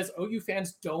troll because OU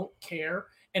fans don't care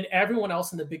and everyone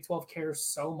else in the Big 12 cares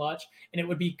so much, and it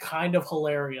would be kind of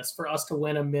hilarious for us to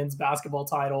win a men's basketball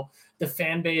title. The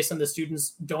fan base and the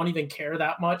students don't even care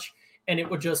that much, and it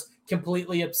would just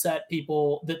completely upset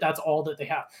people that that's all that they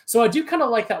have. So I do kind of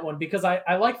like that one because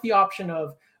I like the option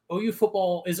of OU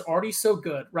football is already so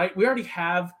good, right? We already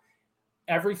have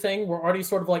everything. We're already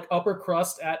sort of like upper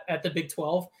crust at the Big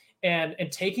 12. And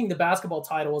taking the basketball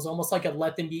title is almost like a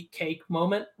let them eat cake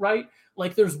moment, right?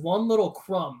 Like there's one little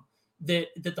crumb that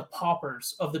the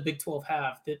paupers of the Big 12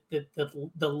 have, that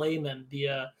the laymen,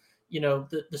 the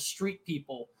street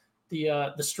people,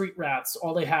 the street rats,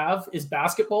 all they have is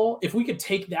basketball. If we could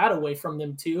take that away from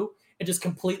them too, and just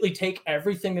completely take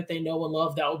everything that they know and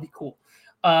love, that would be cool.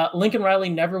 Lincoln Riley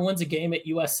never wins a game at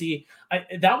USC.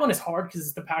 That one is hard because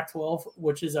it's the Pac-12,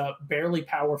 which is a barely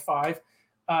Power 5.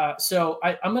 So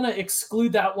I'm going to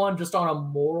exclude that one just on a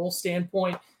moral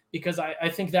standpoint, because I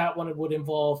think that one would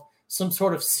involve some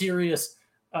sort of serious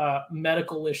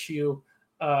medical issue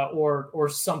or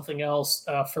something else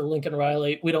for Lincoln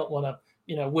Riley. We don't want to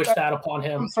wish that upon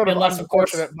him, unless of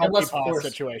course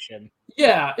situation.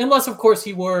 Yeah, unless of course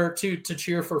he were to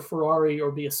cheer for Ferrari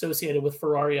or be associated with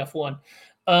Ferrari F1.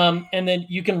 And then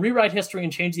you can rewrite history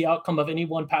and change the outcome of any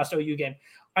one past OU game.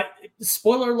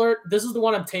 Spoiler alert, this is the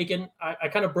one I'm taking. I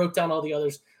kind of broke down all the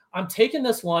others. I'm taking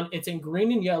this one. It's in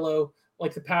green and yellow,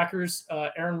 like the Packers.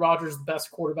 Aaron Rodgers, the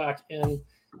best quarterback in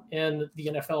the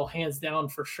NFL, hands down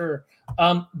for sure.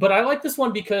 But I like this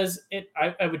one because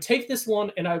I would take this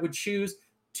one and I would choose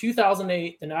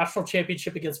 2008, the national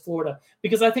championship against Florida,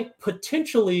 because I think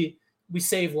potentially we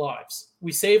save lives.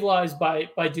 We save lives by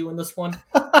doing this one,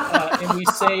 and we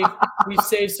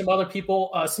save some other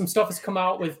people. Some stuff has come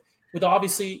out with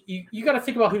obviously you got to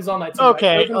think about who's on that team.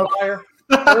 Okay, right?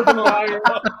 Urban Meyer.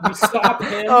 We stop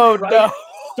him. Oh right? no!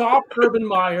 Stop Urban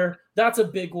Meyer. That's a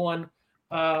big one.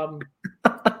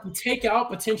 We take out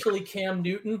potentially Cam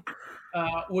Newton,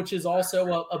 which is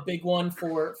also a big one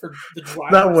for the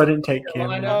drivers. That wouldn't take Cam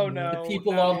Newton. Oh no! The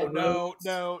people on the roads.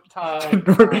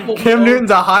 Cam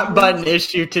Newton's a hot button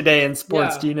issue today in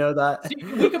sports. Yeah. Do you know that? See,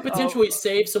 we could potentially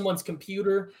save someone's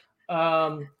computer.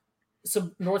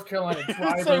 Some North Carolina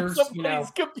drivers,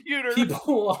 computer.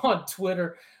 People on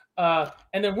Twitter.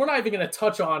 And then we're not even going to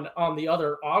touch on the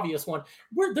other obvious one.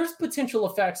 There's potential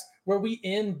effects where we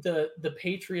end the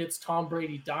Patriots Tom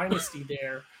Brady dynasty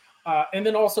there, and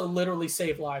then also literally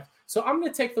save lives. So I'm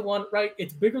going to take the one, right?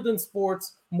 It's bigger than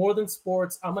sports, more than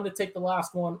sports. I'm going to take the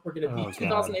last one. We're going to beat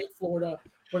 2008 Florida.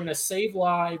 We're going to save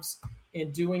lives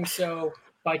in doing so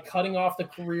by cutting off the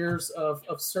careers of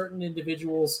certain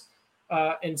individuals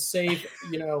and save,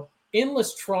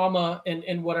 endless trauma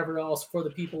and whatever else for the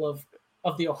people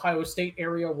of the Ohio State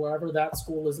area, wherever that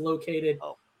school is located,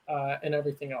 and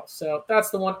everything else. So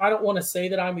that's the one. I don't want to say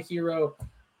that I'm a hero,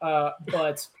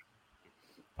 but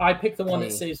I picked the one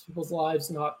that saves people's lives,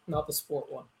 not the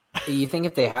sport one. You think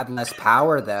if they had less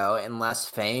power, though, and less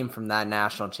fame from that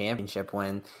national championship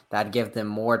win, that'd give them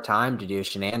more time to do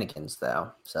shenanigans,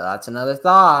 though. So that's another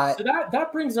thought. So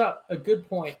that brings up a good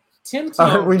point. Tim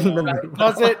Tebow,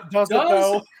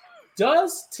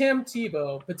 does Tim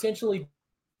Tebow potentially?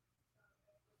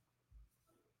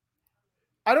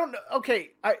 I don't know.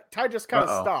 Okay, Ty just kind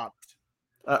of stopped.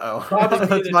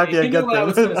 That might be a good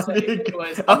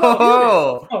thing.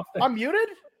 I'm muted?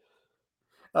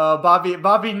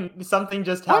 Bobby, something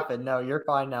just happened. No, you're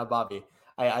fine now, Bobby.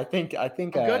 I think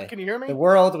good. Can you hear me? The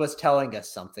world was telling us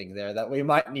something there that we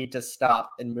might need to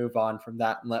stop and move on from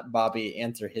that and let Bobby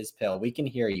answer his pill. We can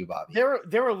hear you, Bobby.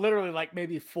 There were literally like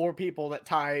maybe 4 people that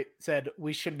Ty said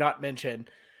we should not mention.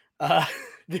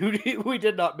 We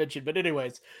did not mention, but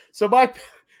anyways, so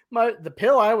the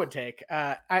pill I would take,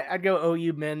 I'd go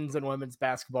OU men's and women's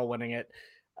basketball winning it.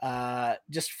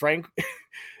 Just Frank.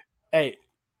 Hey,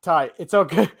 Ty, it's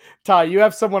okay. Ty, you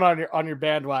have someone on your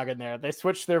bandwagon there. They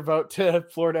switched their vote to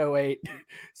Florida 08.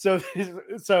 So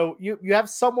you have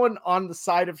someone on the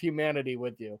side of humanity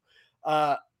with you.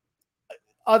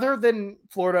 Other than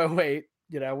Florida 08,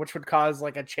 which would cause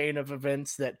like a chain of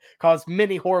events that cause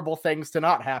many horrible things to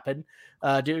not happen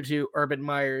due to Urban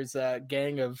Meyer's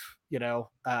gang of,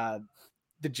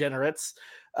 degenerates.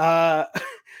 Well,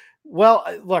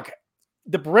 look,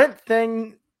 the Brent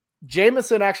thing,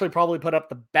 Jameson actually probably put up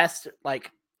the best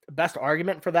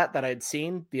argument for that I had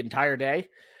seen the entire day,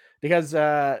 because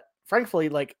frankly,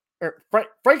 what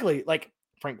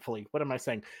am I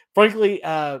saying? Frankly,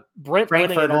 Brent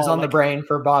Frankfurters on the brain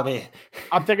for Bobby.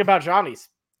 I'm thinking about Johnny's.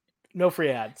 No free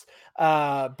ads.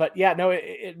 But yeah, no,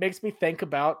 it makes me think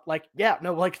about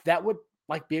that would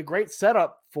be a great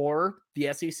setup for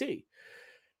the SEC.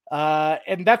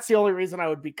 And that's the only reason I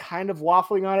would be kind of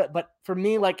waffling on it. But for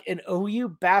me, like an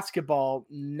OU basketball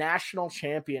national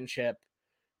championship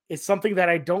is something that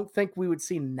I don't think we would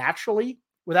see naturally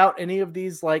without any of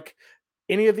these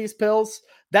pills.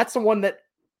 That's the one that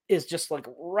is just like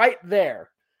right there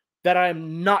that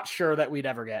I'm not sure that we'd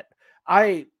ever get.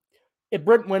 If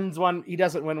Brent wins one, he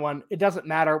doesn't win one. It doesn't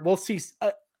matter. We'll see.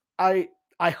 I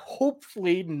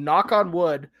hopefully, knock on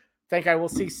wood, think I will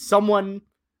see someone.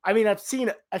 I mean, I've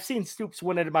seen Stoops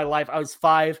win it in my life. I was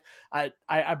 5.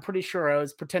 I'm pretty sure I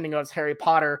was pretending I was Harry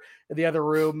Potter in the other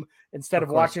room instead of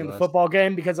watching the football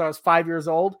game because I was 5 years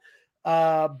old.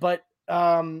 But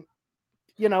I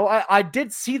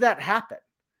did see that happen.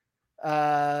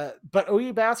 But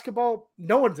OU basketball,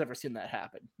 no one's ever seen that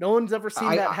happen. No one's ever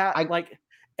seen that happen.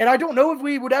 And I don't know if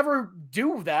we would ever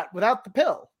do that without the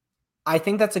pill. I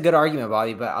think that's a good argument,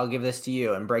 Bobby, but I'll give this to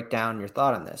you and break down your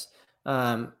thought on this.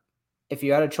 If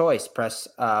you had a choice, press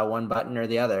one button or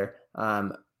the other,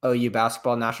 OU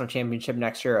basketball national championship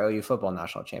next year, or OU football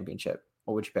national championship,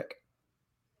 what would you pick?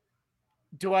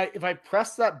 If I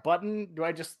press that button, do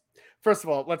I just, first of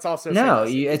all, let's also say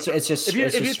this. It's just if you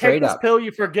straight take this up. Pill,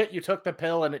 you forget you took the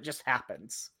pill and it just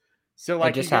happens. So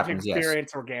like it just you happens, get to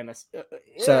experience organics.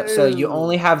 So you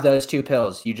only have those 2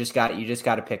 pills. You just got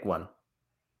to pick one.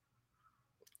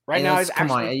 Right now,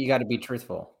 come on, you got to be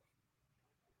truthful.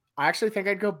 I actually think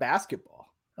I'd go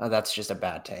basketball. Oh, that's just a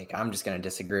bad take. I'm just going to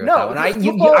disagree with that one.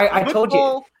 I told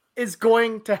you is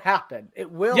going to happen.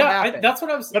 It will happen. That's what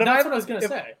I was. That's what I was going to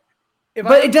say.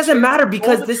 But it doesn't matter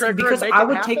because I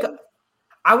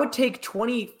would take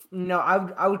 20. No,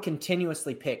 I would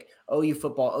continuously pick OU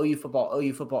football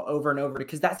over and over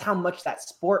because that's how much that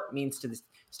sport means to the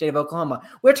state of Oklahoma.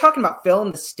 We're talking about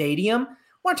filling the stadium.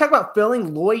 I want to talk about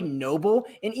filling Lloyd Noble.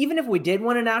 And even if we did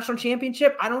win a national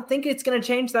championship, I don't think it's going to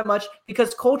change that much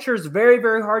because culture is very,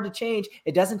 very hard to change.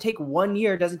 It doesn't take 1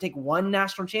 year. It doesn't take one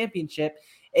national championship.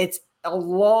 It's a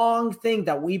long thing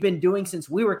that we've been doing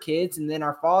since we were kids. And then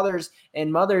our fathers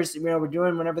and mothers, were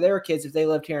doing whenever they were kids, if they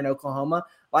lived here in Oklahoma.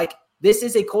 Like, this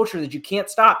is a culture that you can't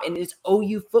stop. And it's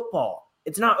OU football.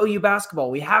 It's not OU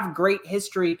basketball. We have great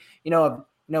history, of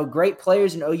great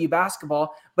players in OU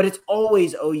basketball, but it's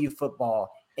always OU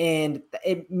football, and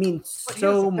it means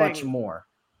so much more.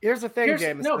 Here's the thing,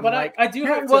 James. No, but I do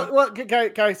have to... Well,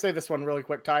 can I say this one really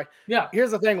quick, Ty? Yeah.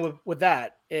 Here's the thing with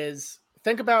that is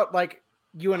think about like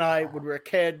you and I when we were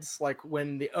kids, like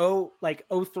when the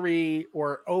 03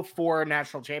 or 04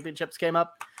 national championships came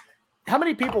up. How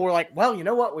many people were like, well, you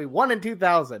know what? We won in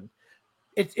 2000.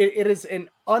 It is an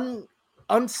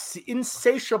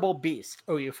insatiable beast,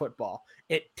 OU football.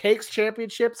 It takes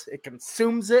championships, it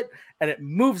consumes it, and it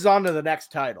moves on to the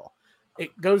next title. It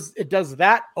does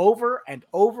that over and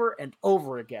over and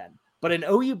over again. But an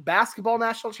OU basketball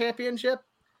national championship,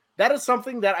 that is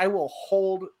something that I will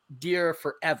hold dear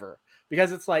forever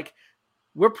because it's like,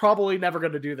 we're probably never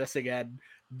going to do this again.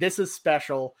 This is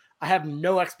special. I have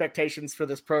no expectations for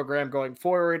this program going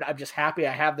forward. I'm just happy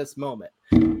I have this moment.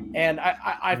 And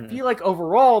I feel like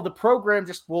overall the program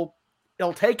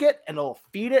it'll take it and it'll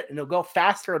feed it and it'll go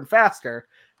faster and faster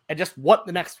and just want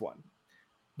the next one.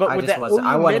 But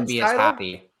I wouldn't be as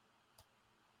happy.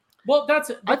 Well,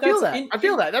 I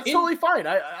feel that. That's totally fine.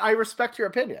 I respect your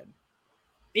opinion.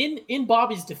 In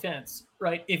Bobby's defense,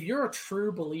 right? If you're a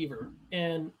true believer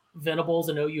in Venables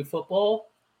and OU football,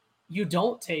 you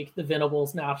don't take the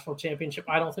Venables national championship.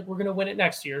 I don't think we're going to win it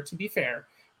next year, to be fair.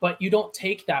 But you don't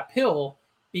take that pill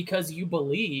because you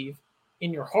believe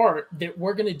in your heart that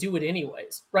we're going to do it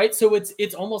anyways, right? So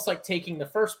it's almost like taking the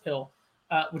first pill,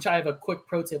 which I have a quick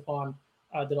pro tip on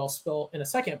that I'll spill in a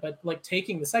second. But like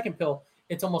taking the second pill,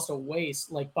 it's almost a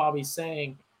waste, like Bobby's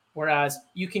saying. Whereas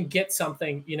you can get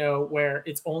something, where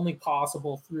it's only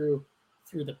possible through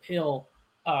the pill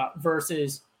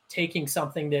versus taking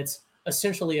something that's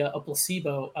essentially a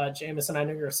placebo. Jameson, I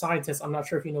know you're a scientist. I'm not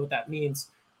sure if you know what that means.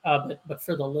 But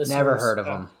for the listeners, never heard of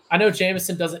them. I know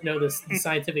Jameson doesn't know the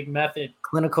scientific method.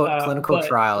 Clinical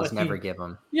trials never give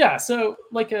them. Yeah, so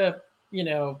like who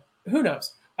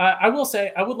knows? I will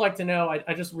say I would like to know.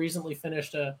 I just recently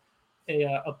finished a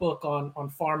book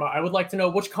on pharma. I would like to know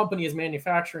which company is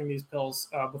manufacturing these pills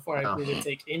before I agree to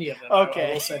take any of them. Okay,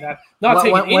 I will say that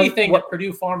taking anything that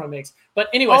Purdue Pharma makes. But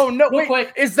anyway,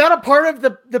 quick, is that a part of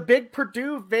the big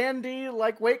Purdue Vandy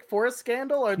Wake Forest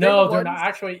scandal? Or they're not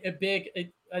actually a big.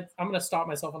 I'm going to stop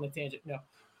myself on the tangent. No.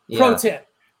 Yeah.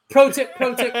 Pro tip.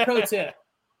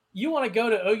 You want to go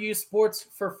to OU Sports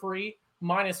for free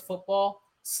minus football?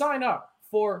 Sign up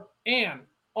for an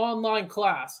online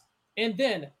class and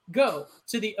then go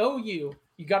to the OU.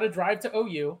 You got to drive to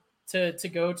OU to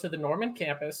go to the Norman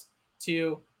campus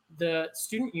to the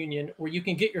student union where you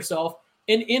can get yourself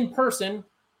an in-person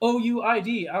OU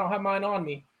ID. I don't have mine on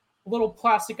me. A little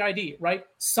plastic ID, right?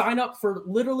 Sign up for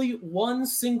literally one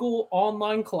single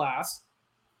online class.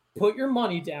 Put your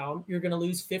money down. You're going to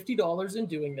lose $50 in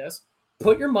doing this.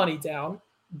 Put your money down,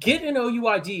 get an OU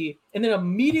ID, and then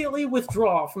immediately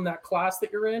withdraw from that class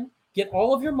that you're in. Get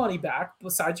all of your money back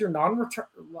besides your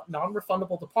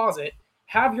non-refundable deposit.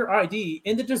 Have your ID,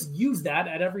 and then just use that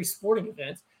at every sporting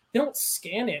event. They don't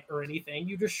scan it or anything.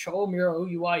 You just show them your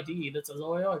OU ID that says,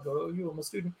 "Oh yeah, I go to OU. I'm a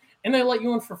student," and they let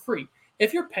you in for free.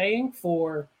 If you're paying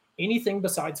for anything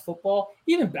besides football,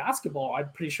 even basketball, I'm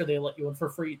pretty sure they let you in for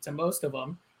free to most of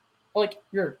them. Like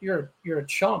you're a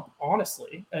chump,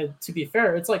 honestly. To be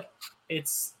fair,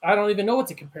 it's I don't even know what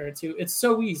to compare it to. It's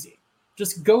so easy.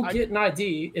 Just go get an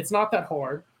ID. It's not that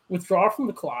hard. Withdraw from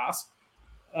the class,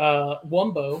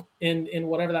 Wumbo in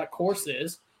whatever that course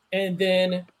is, and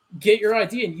then get your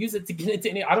ID and use it to get into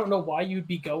any. I don't know why you'd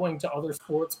be going to other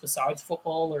sports besides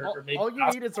football or maybe all you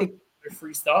need is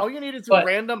free stuff. All you need is a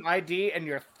random ID and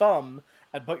your thumb,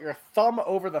 and put your thumb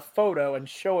over the photo and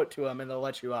show it to them, and they'll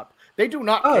let you up. They do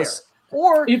not care.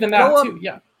 Or even that too,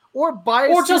 yeah. Or buy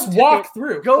a or just walk ticket,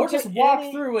 through. Or just walk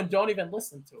through and don't even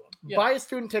listen to them. Yeah. Buy a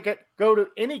student ticket, go to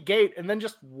any gate, and then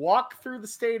just walk through the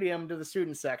stadium to the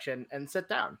student section and sit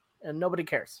down, and nobody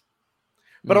cares.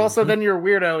 But also, then you're a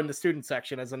weirdo in the student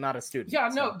section as not a student. Yeah,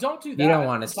 no, don't do that. You don't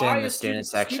want to stay in the student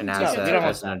section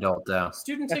as an adult, though.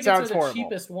 Student tickets are the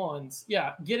cheapest ones.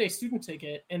 Yeah, get a student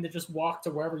ticket and then just walk to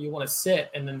wherever you want to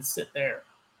sit and then sit there.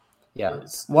 Yeah.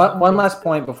 One last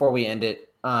point before we end it.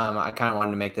 I kind of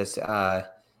wanted to make this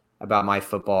about my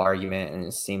football argument, and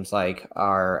it seems like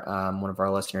our one of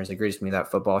our listeners agrees with me that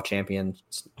football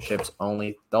championships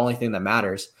the only thing that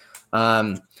matters.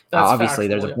 Obviously,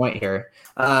 there's a point here.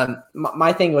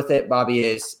 My thing with it, Bobby,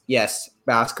 is yes,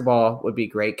 basketball would be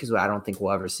great because I don't think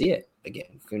we'll ever see it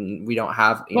again. We don't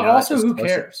have. But also, who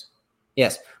cares?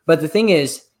 Yes, but the thing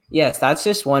is, yes, that's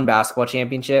just one basketball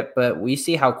championship, but we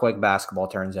see how quick basketball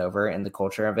turns over, and the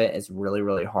culture of it is really,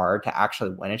 really hard to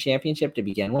actually win a championship to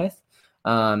begin with.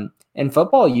 In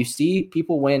football, you see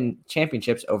people win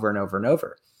championships over and over and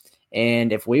over.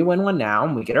 And if we win one now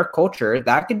and we get our culture,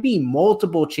 that could be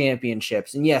multiple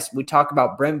championships. And yes, we talk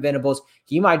about Brent Venables.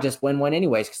 He might just win one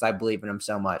anyways because I believe in him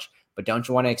so much. But don't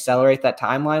you want to accelerate that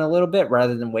timeline a little bit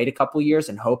rather than wait a couple years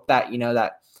and hope that,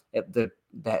 that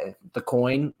the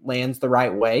coin lands the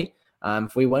right way?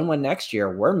 If we win one next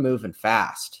year, we're moving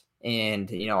fast.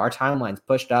 And, our timeline's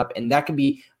pushed up. And that could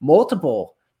be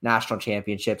multiple national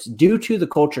championships due to the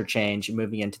culture change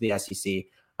moving into the SEC.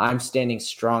 I'm standing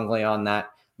strongly on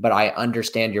that. But I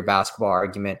understand your basketball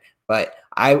argument. But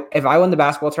if I won the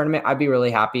basketball tournament, I'd be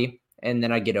really happy, and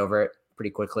then I'd get over it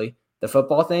pretty quickly. The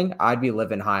football thing, I'd be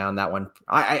living high on that one.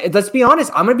 Let's be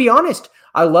honest. I'm going to be honest.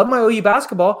 I love my OU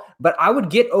basketball, but I would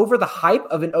get over the hype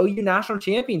of an OU national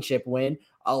championship win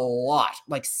a lot,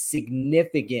 like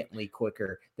significantly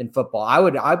quicker than football.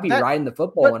 I'd be riding the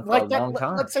football one for a long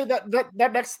time. Let's say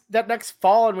that next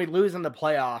fall and we lose in the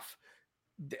playoff.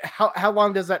 How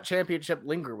long does that championship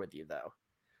linger with you, though?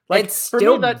 Like, it's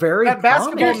still very that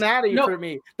basketball natty for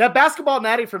me. That basketball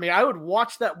natty for me. I would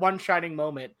watch that one shining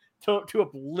moment to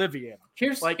oblivion.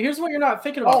 Here's what you're not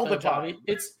thinking about all the time.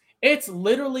 Bobby. It's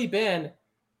literally been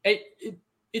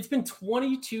it's been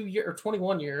 22 years or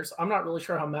 21 years. I'm not really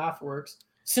sure how math works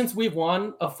since we've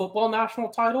won a football national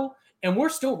title, and we're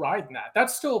still riding that.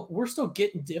 We're still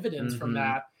getting dividends from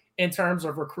that in terms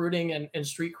of recruiting and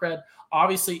street cred.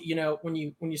 Obviously, when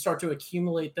you start to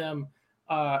accumulate them.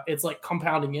 It's like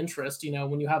compounding interest,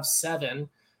 when you have 7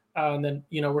 and then,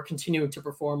 we're continuing to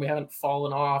perform. We haven't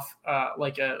fallen off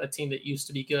like a team that used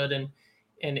to be good and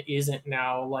isn't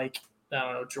now, like, I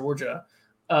don't know, Georgia.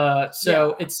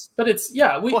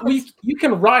 You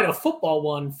can ride a football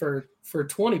one for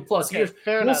 20 plus years.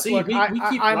 Fair we'll enough. see. Look, we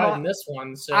keep riding this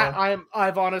one. So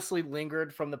I've honestly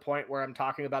lingered from the point where I'm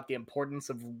talking about the importance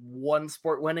of one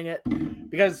sport winning it,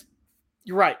 because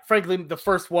you're right. Frankly, the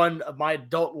first one of my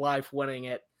adult life winning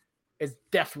it is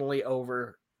definitely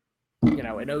over,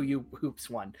 an OU hoops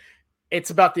one. It's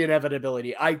about the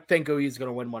inevitability. I think OU is going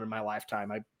to win one in my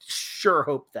lifetime. I sure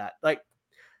hope that. Like,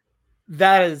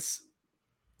 that is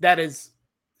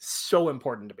so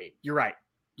important to me. You're right.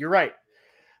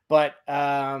 But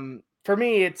for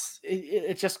me, it's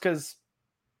just because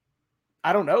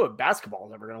I don't know if basketball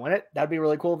is ever going to win it. That'd be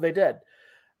really cool if they did.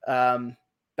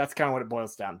 That's kind of what it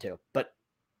boils down to. But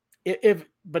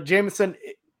Jameson,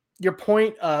 your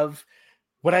point of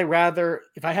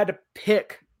if I had to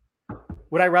pick,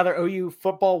 would I rather OU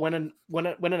football win an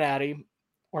natty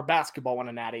or basketball win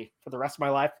a natty for the rest of my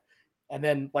life? And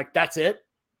then, like, that's it.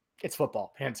 It's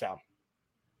football, hands down.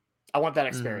 I want that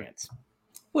experience.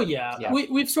 Well, yeah.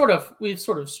 We've sort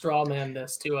of straw man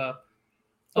this to a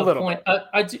little point.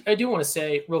 I do want to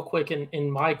say real quick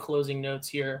in my closing notes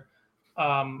here,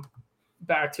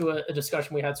 back to a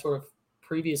discussion we had sort of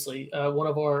previously. One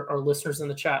of our listeners in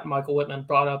the chat, Michael Whitman,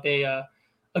 brought up a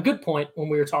good point when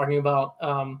we were talking about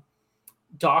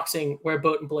doxing where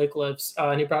Boat and Blake lives,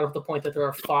 and he brought up the point that there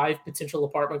are 5 potential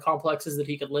apartment complexes that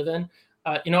he could live in.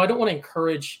 I don't want to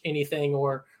encourage anything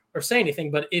or say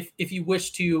anything, but if you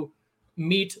wish to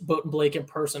meet Boat and Blake in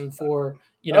person for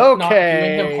not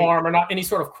doing him harm or not any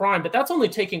sort of crime, but that's only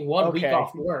taking 1 week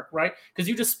off work, right? Because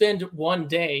you just spend 1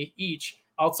 day each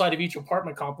outside of each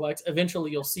apartment complex.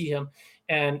 Eventually you'll see him.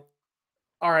 And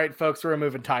all right, folks, we're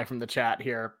removing Ty from the chat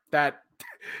here. That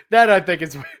I think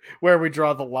is where we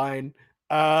draw the line.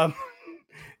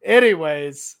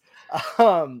 Anyways,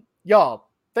 y'all,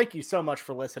 thank you so much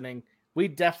for listening. We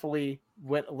definitely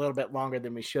went a little bit longer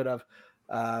than we should have.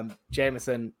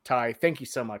 Jameson, Ty, thank you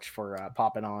so much for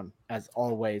popping on as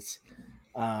always.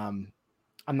 I'm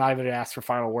not even gonna ask for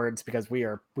final words because we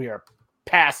are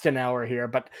past an hour here,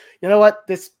 but you know what?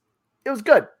 It was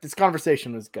good. This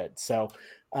conversation was good. So,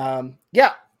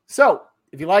 yeah. So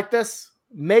if you like this,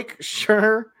 make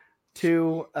sure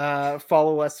to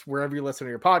follow us wherever you listen to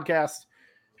your podcast.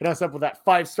 Hit us up with that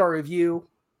 5-star review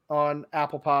on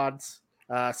Apple Pods.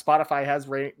 Spotify has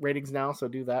ratings now, so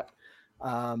do that.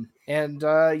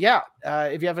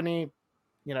 If you have any,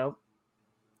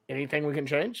 anything we can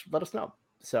change, let us know.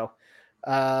 So,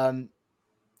 Ty,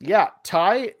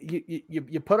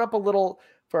 you put up a little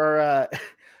for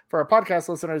our podcast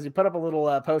listeners. You put up a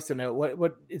little post-it note.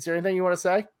 What is there anything you want to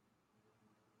say?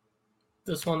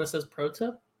 This one that says pro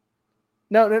tip?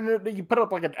 No. You put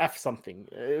up like an F something.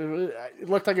 It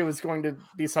looked like it was going to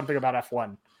be something about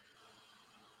F1.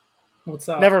 What's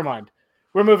up? Never mind.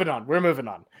 We're moving on.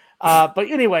 But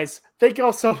anyways, thank you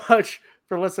all so much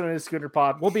for listening to Scooter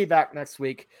Pod. We'll be back next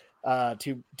week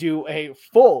to do a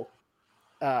full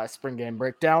spring game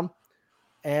breakdown.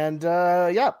 And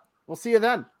we'll see you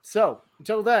then. So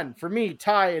until then, for me,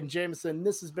 Ty, and Jameson,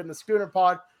 this has been the Schooner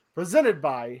Pod presented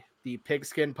by the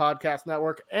Pigskin Podcast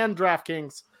Network and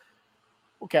DraftKings.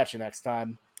 We'll catch you next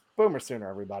time. Boomer sooner,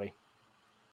 everybody.